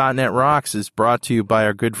portion of .NET Rocks is brought to you by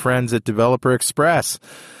our good friends at Developer Express.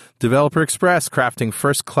 Developer Express, crafting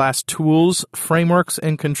first-class tools, frameworks,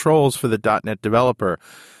 and controls for the .NET developer.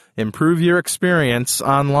 Improve your experience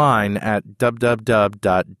online at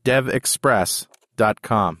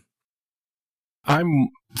www.devexpress.com. I'm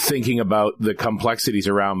thinking about the complexities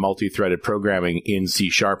around multi-threaded programming in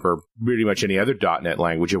C# or pretty much any other .NET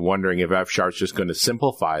language, and wondering if F# is just going to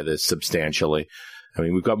simplify this substantially. I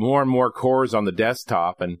mean, we've got more and more cores on the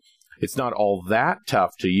desktop, and it's not all that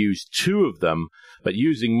tough to use two of them, but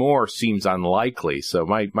using more seems unlikely. So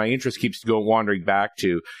my interest keeps wandering back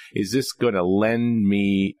to, is this going to lend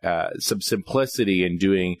me some simplicity in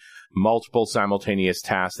doing multiple simultaneous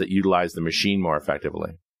tasks that utilize the machine more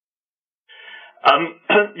effectively? I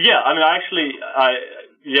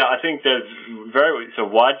think there's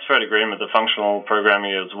widespread agreement that functional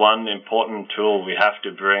programming is one important tool we have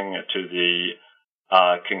to bring to the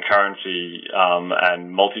concurrency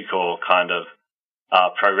and multi-core kind of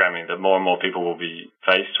programming that more and more people will be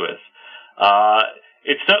faced with.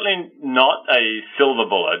 It's certainly not a silver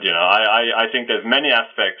bullet. I think there's many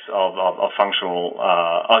aspects of functional,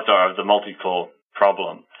 of the multi-core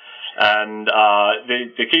problem. And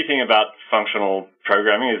the key thing about functional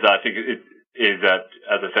programming is I think is that,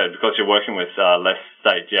 as I said, because you're working with less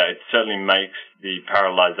state, it certainly makes the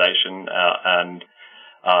parallelization and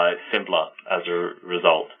simpler as a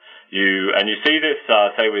result. You see this,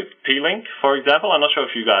 say, with P-Link, for example. I'm not sure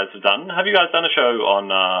if you guys have you guys done a show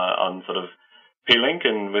on sort of P-Link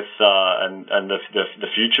and with and the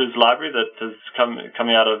futures library that is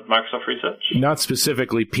coming out of Microsoft Research? Not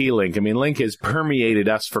specifically P-Link. I mean, Link has permeated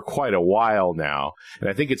us for quite a while now, and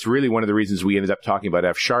I think it's really one of the reasons we ended up talking about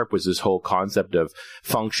F# was this whole concept of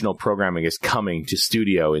functional programming is coming to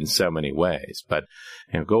Studio in so many ways. But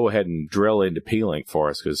go ahead and drill into P-Link for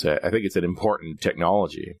us, because I think it's an important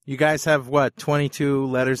technology. You guys have, 22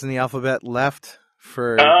 letters in the alphabet left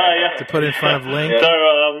to put in front of Link? So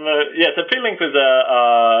P-Link was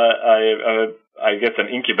I guess an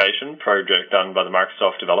incubation project done by the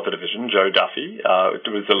Microsoft Developer Division. Joe Duffy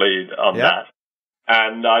was the lead on that.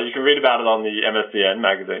 And you can read about it on the MSDN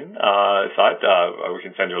magazine site. We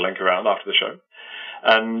can send you a link around after the show.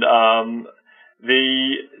 And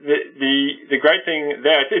the great thing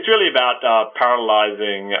there, it's really about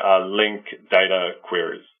parallelizing Link data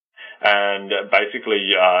queries. And basically,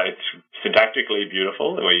 it's syntactically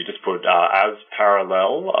beautiful, where you just put as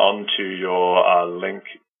parallel onto your Link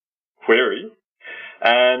query,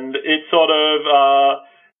 and it sort of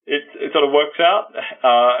works out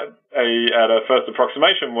at a first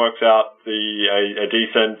approximation works out a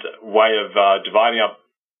decent way of dividing up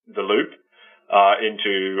the loop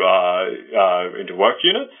into work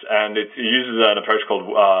units, and it uses an approach called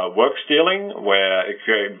work stealing, where it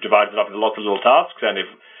divides it up into lots of little tasks, and if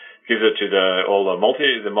gives it to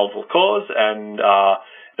the multiple cores, and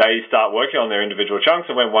they start working on their individual chunks.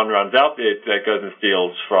 And when one runs out, it goes and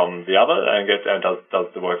steals from the other and does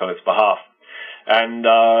the work on its behalf. And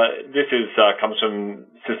this comes from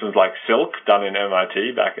systems like Silk, done in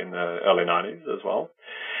MIT back in the early 90s as well.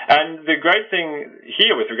 And the great thing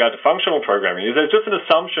here with regard to functional programming is there's just an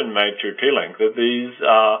assumption made through P-Link that these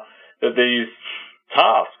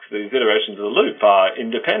tasks, these iterations of the loop, are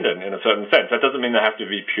independent in a certain sense. That doesn't mean they have to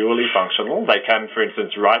be purely functional. They can, for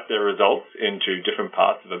instance, write their results into different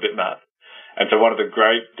parts of a bitmap. And so one of the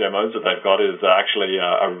great demos that they've got is actually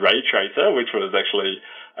a ray tracer, which was actually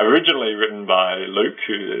originally written by Luke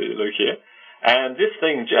here. And this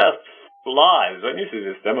thing just flies. When you see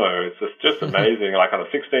this demo, it's just amazing, like on a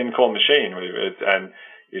 16-core machine. And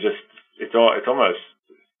it's almost...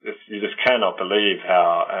 You just cannot believe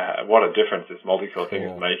what a difference this multi-core thing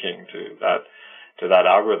is making to that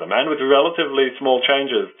algorithm, and with relatively small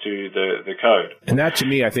changes to the code. And that, to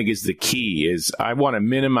me, I think is the key. Is I want to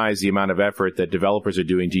minimize the amount of effort that developers are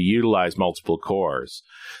doing to utilize multiple cores.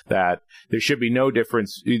 That there should be no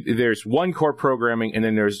difference. There's one core programming, and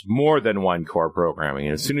then there's more than one core programming.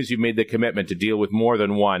 And as soon as you've made the commitment to deal with more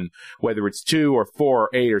than one, whether it's 2 or 4 or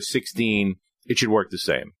 8 or 16, it should work the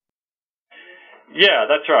same. Yeah,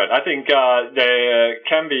 that's right. I think there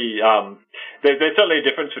can be there's certainly a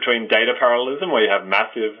difference between data parallelism, where you have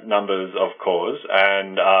massive numbers of cores,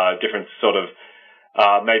 and different sort of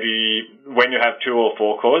maybe when you have 2 or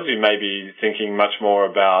 4 cores, you may be thinking much more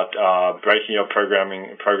about breaking your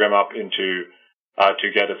program up into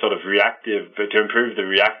to get a sort of to improve the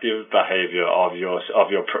reactive behavior of your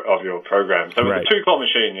program. So with a 2-core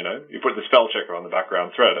machine, you put the spell checker on the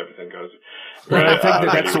background thread, everything goes. Right. I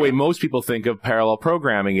think that's the way most people think of parallel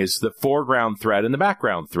programming: is the foreground thread and the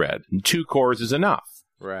background thread. And 2 cores is enough.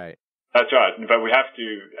 Right. That's right, but we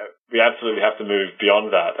absolutely have to move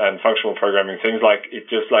beyond that. And functional programming, things like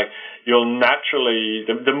you'll naturally,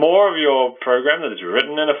 the more of your program that is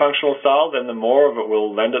written in a functional style, then the more of it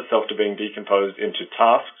will lend itself to being decomposed into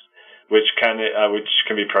tasks, which can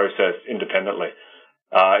be processed independently.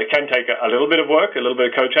 It can take a little bit of work, a little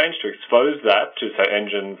bit of code change to expose that to, say,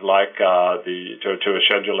 engines like to a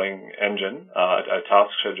scheduling engine, a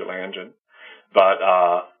task scheduling engine, but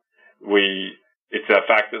it's a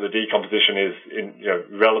fact that the decomposition is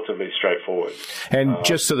relatively straightforward. And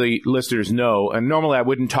just so the listeners know, and normally I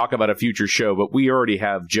wouldn't talk about a future show, but we already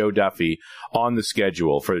have Joe Duffy on the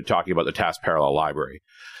schedule for talking about the task parallel library.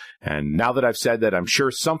 And now that I've said that, I'm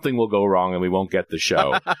sure something will go wrong and we won't get the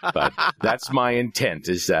show. But that's my intent,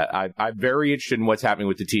 is that I'm very interested in what's happening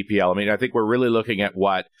with the TPL. I mean, I think we're really looking at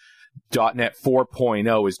what .NET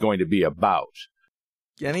 4.0 is going to be about.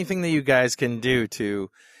 Anything that you guys can do to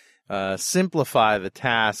simplify the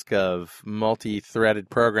task of multi-threaded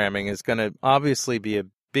programming is going to obviously be a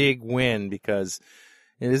big win, because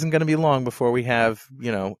it isn't going to be long before we have,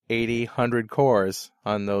 80, 100 cores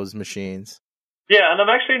on those machines. Yeah, and I'm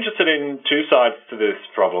actually interested in 2 sides to this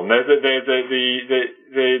problem. There's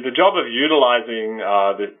the job of utilizing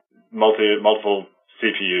the multiple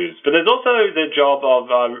CPUs, but there's also the job of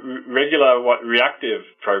regular reactive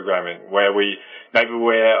programming, where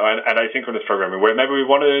and asynchronous programming, where maybe we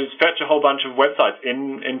want to fetch a whole bunch of websites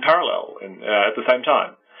in parallel at the same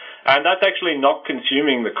time. And that's actually not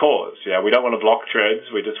consuming the cores. Yeah, we don't want to block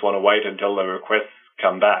threads. We just want to wait until the requests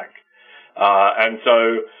come back. And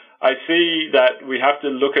so I see that we have to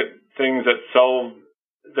look at things that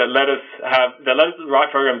let us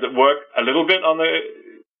write programs that work a little bit on the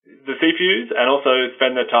CPUs and also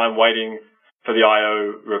spend their time waiting for the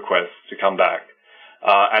I/O requests to come back.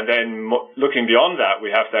 And then looking beyond that,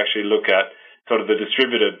 we have to actually look at sort of the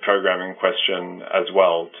distributed programming question as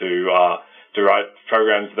well to write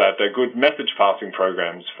programs that are good message passing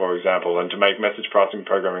programs, for example, and to make message passing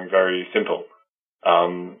programming very simple.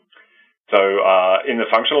 So in the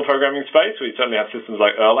functional programming space, we certainly have systems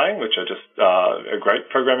like Erlang, which are just great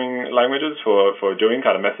programming languages for doing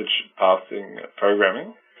kind of message passing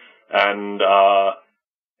programming. And so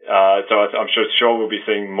I'm sure we'll be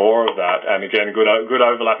seeing more of that. And again, good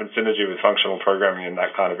overlap and synergy with functional programming in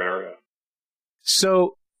that kind of area.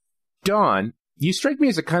 So, Don, you strike me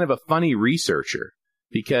as a kind of a funny researcher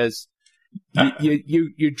because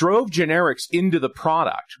you drove generics into the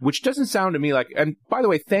product, which doesn't sound to me like. And by the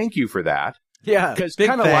way, thank you for that. Yeah, because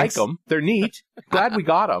kind of like them. They're neat. Glad we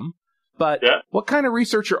got them. But what kind of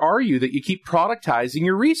researcher are you that you keep productizing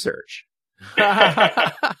your research?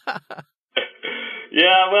 Yeah,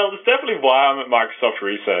 well, it's definitely why I'm at Microsoft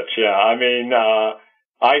Research. Yeah, I mean,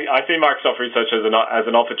 I see Microsoft Research as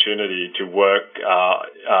an opportunity to work,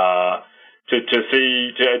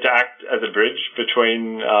 to act as a bridge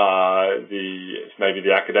between maybe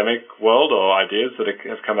the academic world or ideas that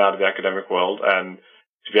have come out of the academic world, and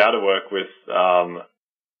to be able to work with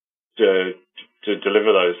to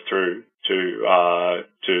deliver those through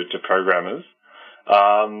to programmers.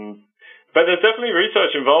 But there's definitely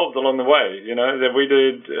research involved along the way. You know, that we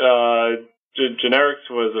did. Generics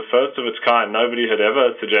was the first of its kind. Nobody had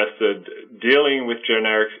ever suggested dealing with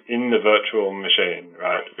generics in the virtual machine,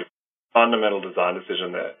 right? Fundamental design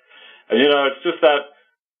decision there. And, you know, it's just that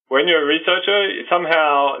when you're a researcher,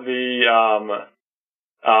 somehow it's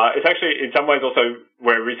actually in some ways also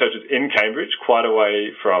where research is in Cambridge, quite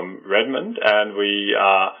away from Redmond. And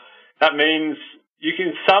that means you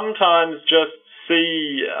can sometimes just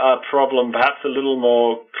see a problem perhaps a little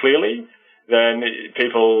more clearly than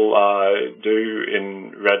people do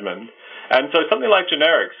in Redmond. And so something like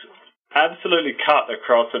generics absolutely cut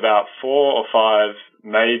across about 4 or 5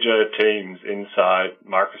 major teams inside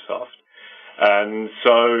Microsoft. And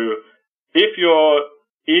so if you're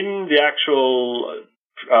in the actual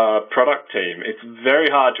product team, it's very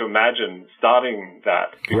hard to imagine starting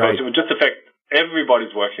that because it would just affect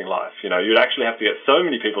everybody's working life. You know, you'd actually have to get so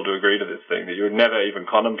many people to agree to this thing that you would never even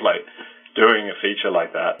contemplate doing a feature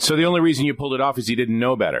like that. So the only reason you pulled it off is you didn't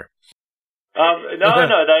know better. No.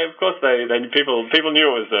 People knew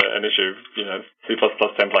it was an issue. You know, C++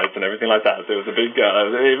 templates and everything like that. So it was a big,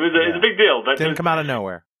 it was a big deal. But didn't come out of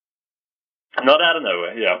nowhere. Not out of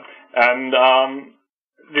nowhere, yeah. And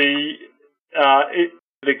the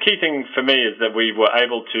key thing for me is that we were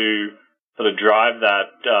able to sort of drive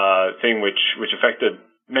that thing which affected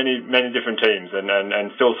many different teams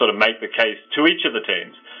and still sort of make the case to each of the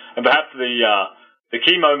teams. And perhaps the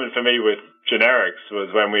key moment for me with generics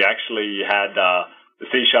was when we actually had the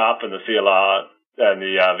C# and the CLR and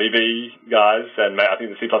the VB guys and I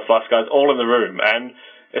think the C++ guys all in the room. And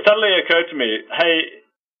it suddenly occurred to me, hey,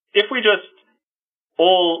 if we just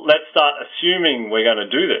let's start assuming we're going to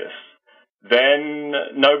do this, then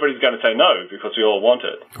nobody's going to say no because we all want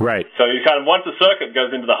it. Right. So you kind of, once the circuit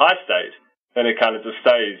goes into the high state, then it kind of just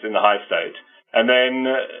stays in the high state. And then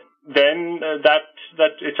that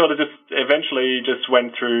it sort of just eventually just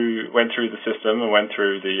went through the system and went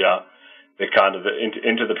through the kind of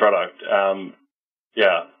into the product.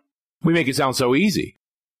 Yeah. We make it sound so easy.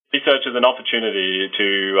 Research is an opportunity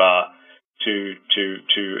to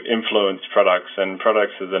influence products, and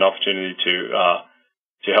products is an opportunity to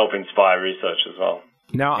help inspire research as well.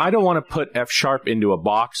 Now, I don't want to put F# into a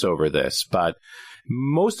box over this, but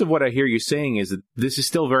most of what I hear you saying is that this is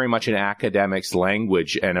still very much an academic's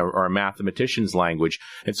language or a mathematician's language.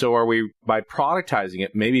 And so are we, by productizing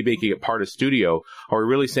it, maybe making it part of Studio, are we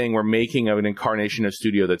really saying we're making an incarnation of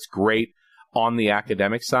Studio that's great on the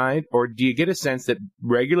academic side? Or do you get a sense that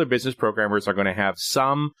regular business programmers are going to have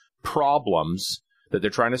some problems that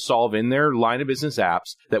they're trying to solve in their line of business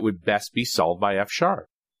apps that would best be solved by F#?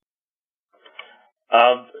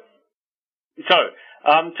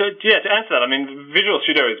 To answer that, I mean, Visual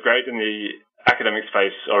Studio is great in the academic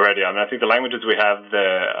space already. I mean, I think the languages we have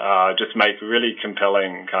there just make really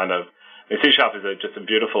compelling kind of. C# is just a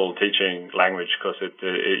beautiful teaching language because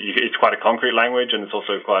it's quite a concrete language, and it's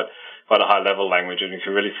also quite a high level language, and you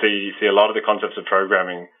can really see a lot of the concepts of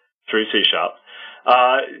programming through C#.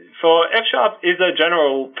 For F# is a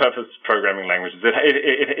general purpose programming language.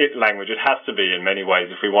 It has to be in many ways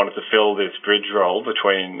if we wanted to fill this bridge role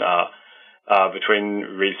between between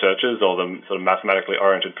researchers or the sort of mathematically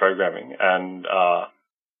oriented programming and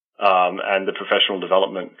the professional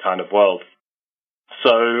development kind of world.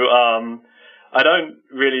 So I don't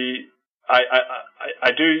really.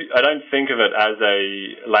 I don't think of it as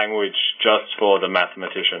a language just for the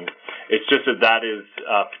mathematician. It's just that is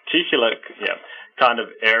a particular kind of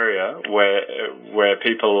area where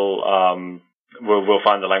people will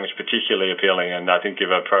find the language particularly appealing, and I think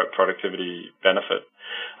give a productivity benefit.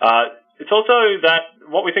 It's also that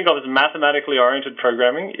what we think of as mathematically oriented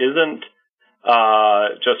programming isn't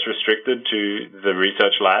just restricted to the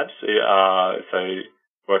research labs, say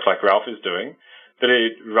work like Ralf is doing. That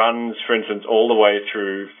it runs, for instance, all the way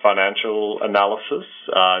through financial analysis,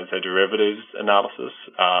 so derivatives analysis.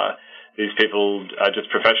 These people are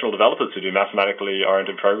just professional developers who do mathematically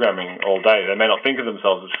oriented programming all day. They may not think of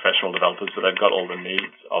themselves as professional developers, but they've got all the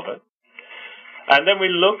needs of it. And then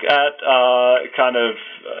we look at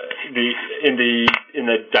in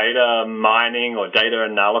the data mining or data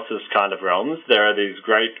analysis kind of realms. There are these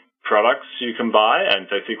great products you can buy, and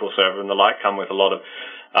so SQL Server and the like come with a lot of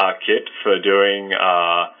kit for doing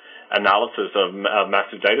analysis of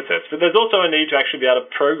massive data sets. But there's also a need to actually be able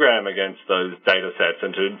to program against those data sets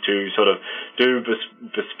and to sort of do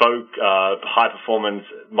bespoke high-performance,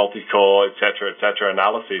 multi-core, et cetera,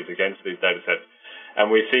 analyses against these data sets. And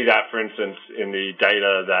we see that, for instance, in the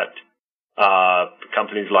data that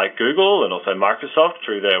companies like Google and also Microsoft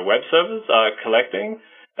through their web servers are collecting.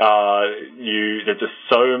 There's just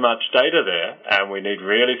so much data there, and we need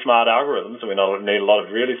really smart algorithms, and we need a lot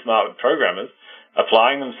of really smart programmers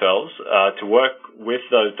applying themselves to work with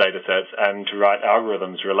those data sets and to write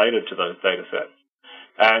algorithms related to those data sets.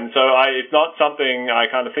 And so it's not something I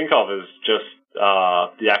kind of think of as just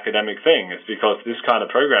the academic thing. It's because this kind of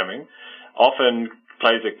programming often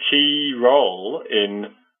plays a key role in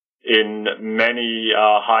many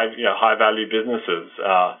high value businesses.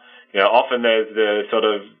 Often there's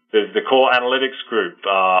the core analytics group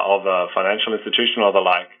of a financial institution or the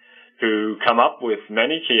like, who come up with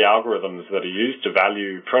many key algorithms that are used to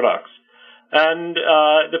value products, and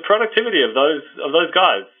the productivity of those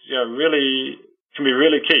guys, really can be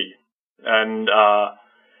really key. And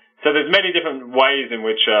so there's many different ways in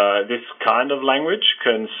which this kind of language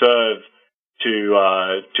can serve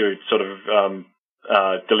to sort of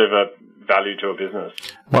deliver value to a business.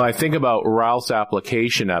 Well, I think about Ralph's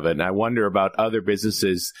application of it, and I wonder about other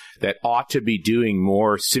businesses that ought to be doing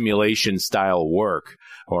more simulation-style work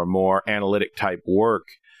or more analytic-type work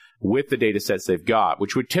with the data sets they've got,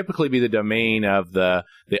 which would typically be the domain of the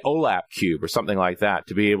OLAP cube or something like that,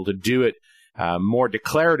 to be able to do it more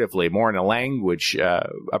declaratively, more in a language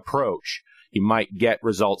approach. You might get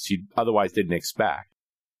results you otherwise didn't expect.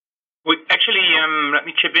 Actually, let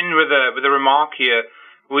me chip in with a remark here.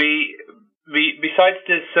 We besides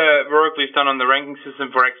this work we've done on the ranking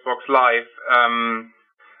system for Xbox Live,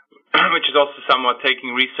 which is also somewhat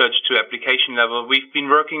taking research to application level, we've been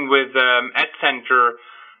working with Ad Center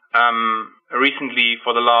recently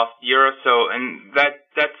for the last year or so, and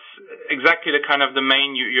that's exactly the kind of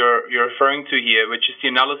domain you're referring to here, which is the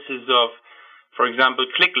analysis of, for example,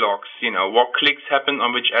 click logs. What clicks happen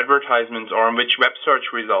on which advertisements or on which web search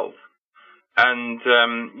results. And,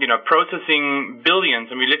 processing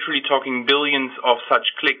billions, and we're literally talking billions of such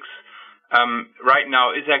clicks, right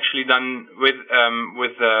now is actually done with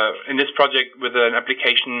in this project with an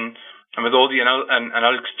application and with all the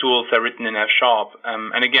analytics tools that are written in F#.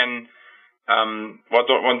 And again, what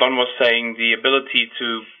Don was saying, the ability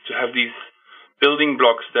to have these building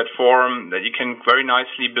blocks that you can very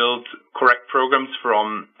nicely build correct programs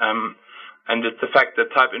from, and the fact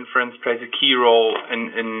that type inference plays a key role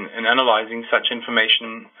in analyzing such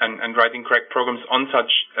information and writing correct programs on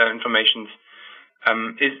such information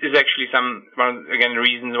is actually one of the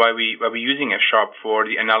reasons why we're using F# for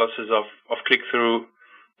the analysis of click-through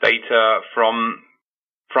data from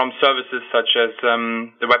services such as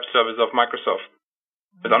the web service of Microsoft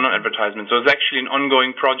with online advertisements. So it's actually an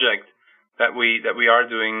ongoing project that we are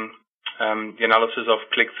doing the analysis of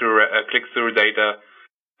click-through data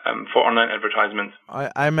for online advertisements.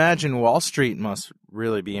 I imagine Wall Street must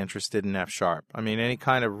really be interested in F#. I mean, any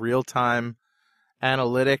kind of real-time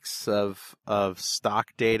analytics of stock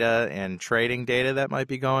data and trading data that might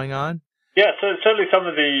be going on? Yeah, so certainly some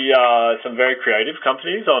of the some very creative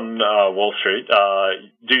companies on Wall Street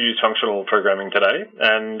do use functional programming today.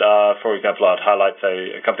 And for example, I'd highlight,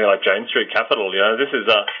 say, a company like Jane Street Capital. This is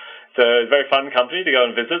it's a very fun company to go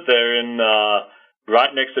and visit. They're in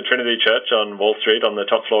right next to Trinity Church on Wall Street, on the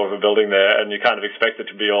top floor of a building there, and you kind of expect it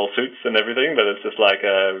to be all suits and everything, but it's just like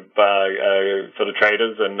sort of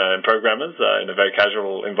traders and programmers in a very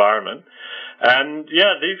casual environment. And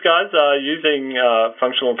yeah, these guys are using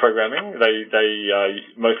functional programming. They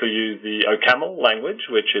mostly use the OCaml language,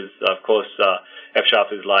 which is, of course, F#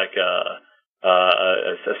 is like a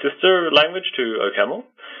sister language to OCaml,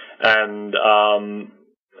 and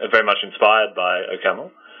very much inspired by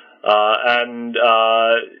OCaml.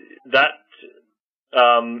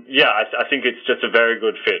 I think it's just a very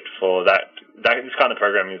good fit for that. This kind of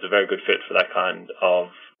programming is a very good fit for that kind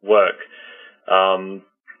of work.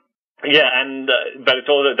 But it's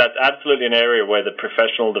also, that's absolutely an area where the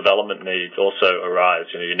professional development needs also arise.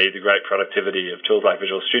 You need the great productivity of tools like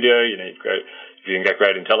Visual Studio. You need if you can get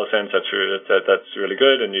great IntelliSense, that's really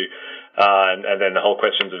good. And and then the whole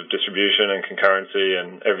questions of distribution and concurrency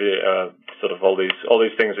and sort of all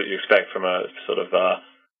these things that you expect from a sort of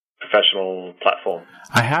professional platform.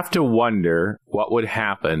 I have to wonder what would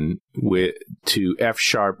happen to F#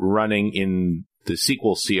 running in the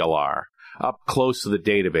SQL CLR up close to the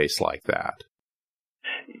database like that.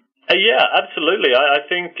 Yeah, absolutely. I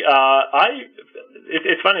think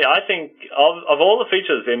it's funny. I think of all the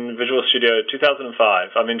features in Visual Studio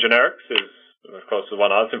 2005, I mean, generics is, of course, the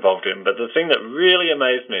one I was involved in, but the thing that really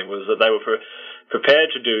amazed me was that they were prepared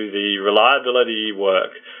to do the reliability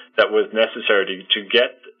work that was necessary to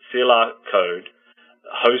get CLR code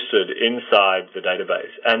hosted inside the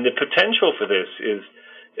database. And the potential for this is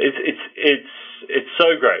it's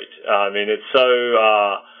so great. I mean, it's so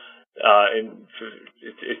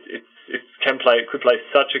it could play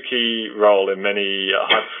such a key role in many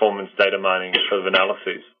high performance data mining sort of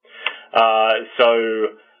analyses.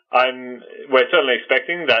 We're certainly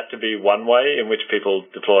expecting that to be one way in which people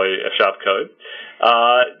deploy F# code.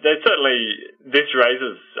 This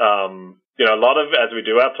raises a lot of, as we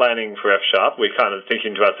do our planning for F#, we're kind of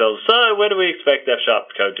thinking to ourselves, so where do we expect F#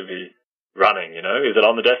 code to be running? Is it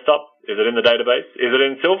on the desktop? Is it in the database? Is it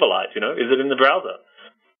in Silverlight? Is it in the browser?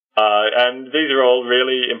 And these are all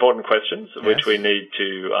really important questions which we need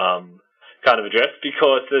to kind of address,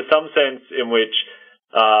 because there's some sense in which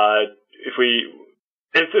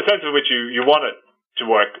it's a sense in which you want it to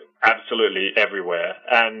work absolutely everywhere,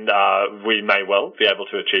 and we may well be able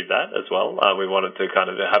to achieve that as well. We want it to kind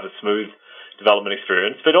of have a smooth development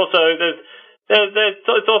experience, but also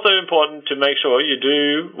it's also important to make sure you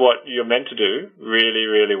do what you're meant to do really,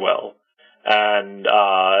 really well, and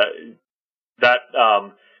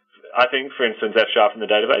I think, for instance, F# in the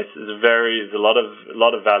database is a lot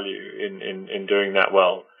of value in doing that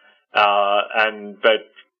well, but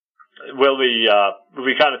we'll be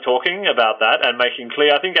kind of talking about that and making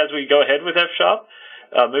clear. I think as we go ahead with F#,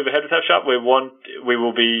 move ahead with F#, we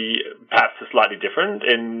will be perhaps slightly different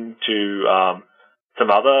into some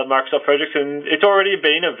other Microsoft projects, and it's already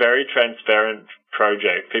been a very transparent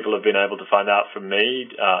project. People have been able to find out from me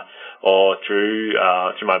or through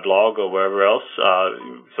my blog or wherever else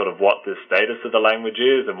sort of what the status of the language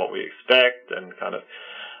is and what we expect, and kind of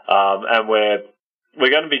and we're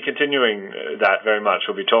going to be continuing that very much.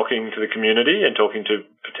 We'll be talking to the community and talking to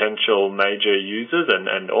potential major users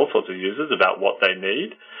and all sorts of users about what they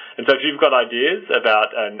need. And so if you've got ideas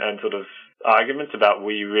about and sort of arguments about,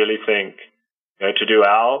 we really think, to do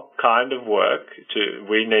our kind of work,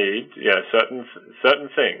 we need certain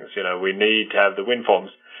things. We need to have the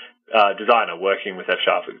WinForms designer working with F#.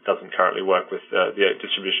 It doesn't currently work with the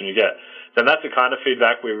distribution you get. Then that's the kind of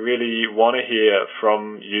feedback we really want to hear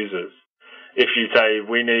from users. If you say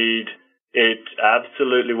we need it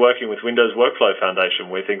absolutely working with Windows Workflow Foundation,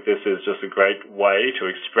 we think this is just a great way to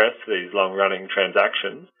express these long-running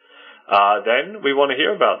transactions, then we want to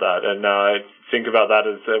hear about that and think about that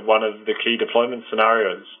as one of the key deployment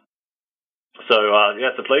scenarios. So,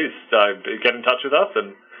 so please get in touch with us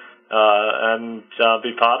and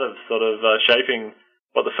be part of sort of shaping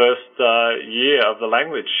what the first year of the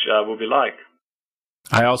language will be like.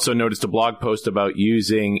 I also noticed a blog post about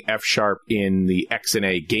using F# in the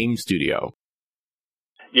XNA Game Studio.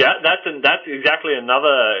 Yeah, that's exactly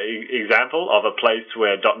another example of a place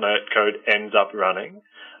where .NET code ends up running.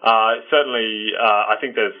 Certainly, I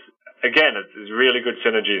think there's really good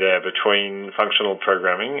synergy there between functional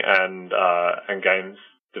programming and games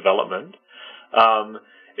development. I'll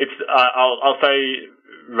say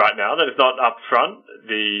right now that it's not up front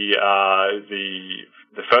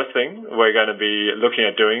the first thing we're going to be looking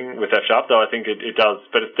at doing with F#, though I think it does,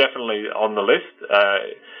 but it's definitely on the list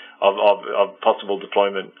of possible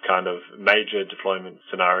deployment, kind of major deployment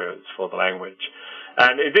scenarios for the language.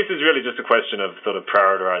 And this is really just a question of sort of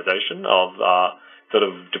prioritization of sort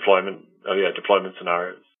of deployment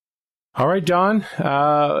scenarios. All right, Don,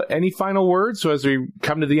 any final words as we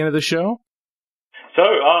come to the end of the show? So,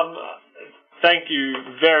 thank you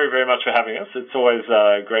very, very much for having us. It's always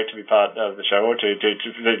great to be part of the show, or to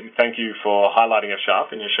thank you for highlighting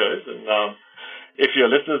F# in your shows. And if your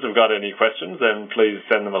listeners have got any questions, then please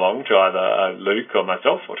send them along to either Luke or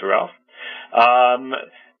myself or to Ralf.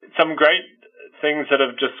 Some great things that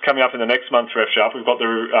are just coming up in the next month for F#. We've got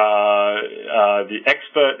the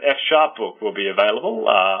Expert F# book will be available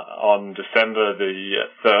on December the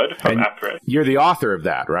 3rd from AppRed. You're the author of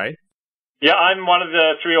that, right? Yeah, I'm one of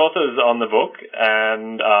the 3 authors on the book,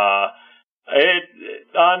 and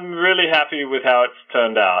I'm really happy with how it's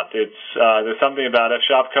turned out. There's something about F#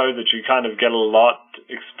 code that you kind of get a lot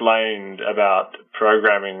explained about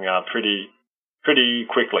programming pretty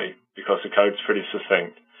quickly, because the code's pretty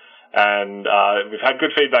succinct. And we've had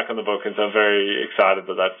good feedback on the book, and so I'm very excited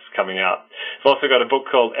that that's coming out. We've also got a book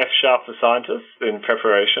called F# for Scientists in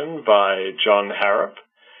preparation by John Harrop.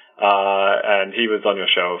 And he was on your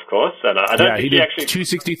show, of course. And I don't think he actually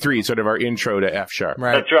 263, sort of our intro to F#.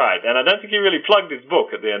 Right. That's right. And I don't think he really plugged his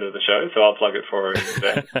book at the end of the show, so I'll plug it for him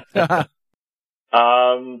today.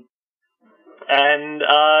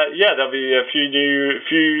 There'll be a few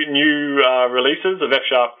new releases of F#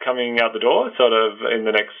 coming out the door, sort of in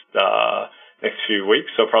the next few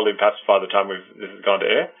weeks, so probably perhaps by the time this has gone to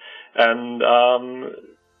air. And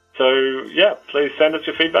please send us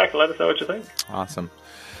your feedback and let us know what you think. Awesome.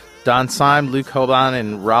 Don Syme, Luke Hoban,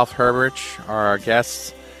 and Ralf Herbrich are our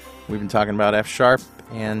guests. We've been talking about F#,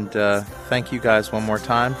 and thank you guys one more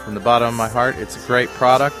time from the bottom of my heart. It's a great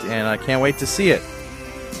product, and I can't wait to see it.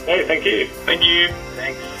 Hey, thank you. Thank you.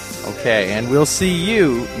 Thanks. Okay, and we'll see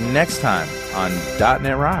you next time on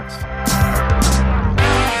 .NET Rocks.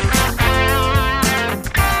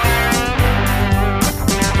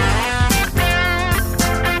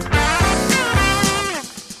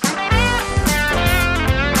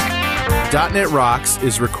 .NET Rocks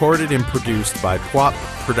is recorded and produced by PWOP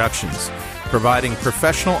Productions, providing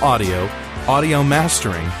professional audio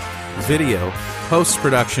mastering, video,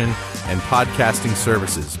 post-production, and podcasting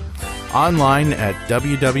services. Online at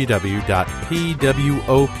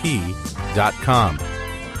www.pwop.com.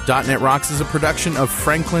 .NET Rocks is a production of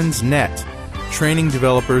Franklin's Net, training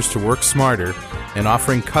developers to work smarter and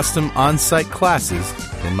offering custom on-site classes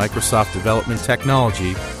in Microsoft development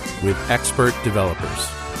technology with expert developers.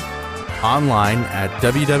 Online at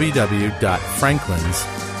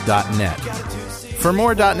www.franklins.net. For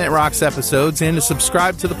more .NET Rocks episodes and to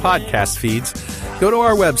subscribe to the podcast feeds, go to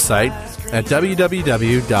our website at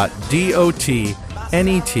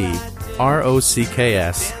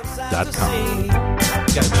www.dotnetrocks.com.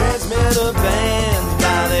 Got a transmitter banned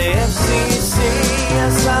by the FCC.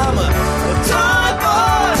 Yes, I'm a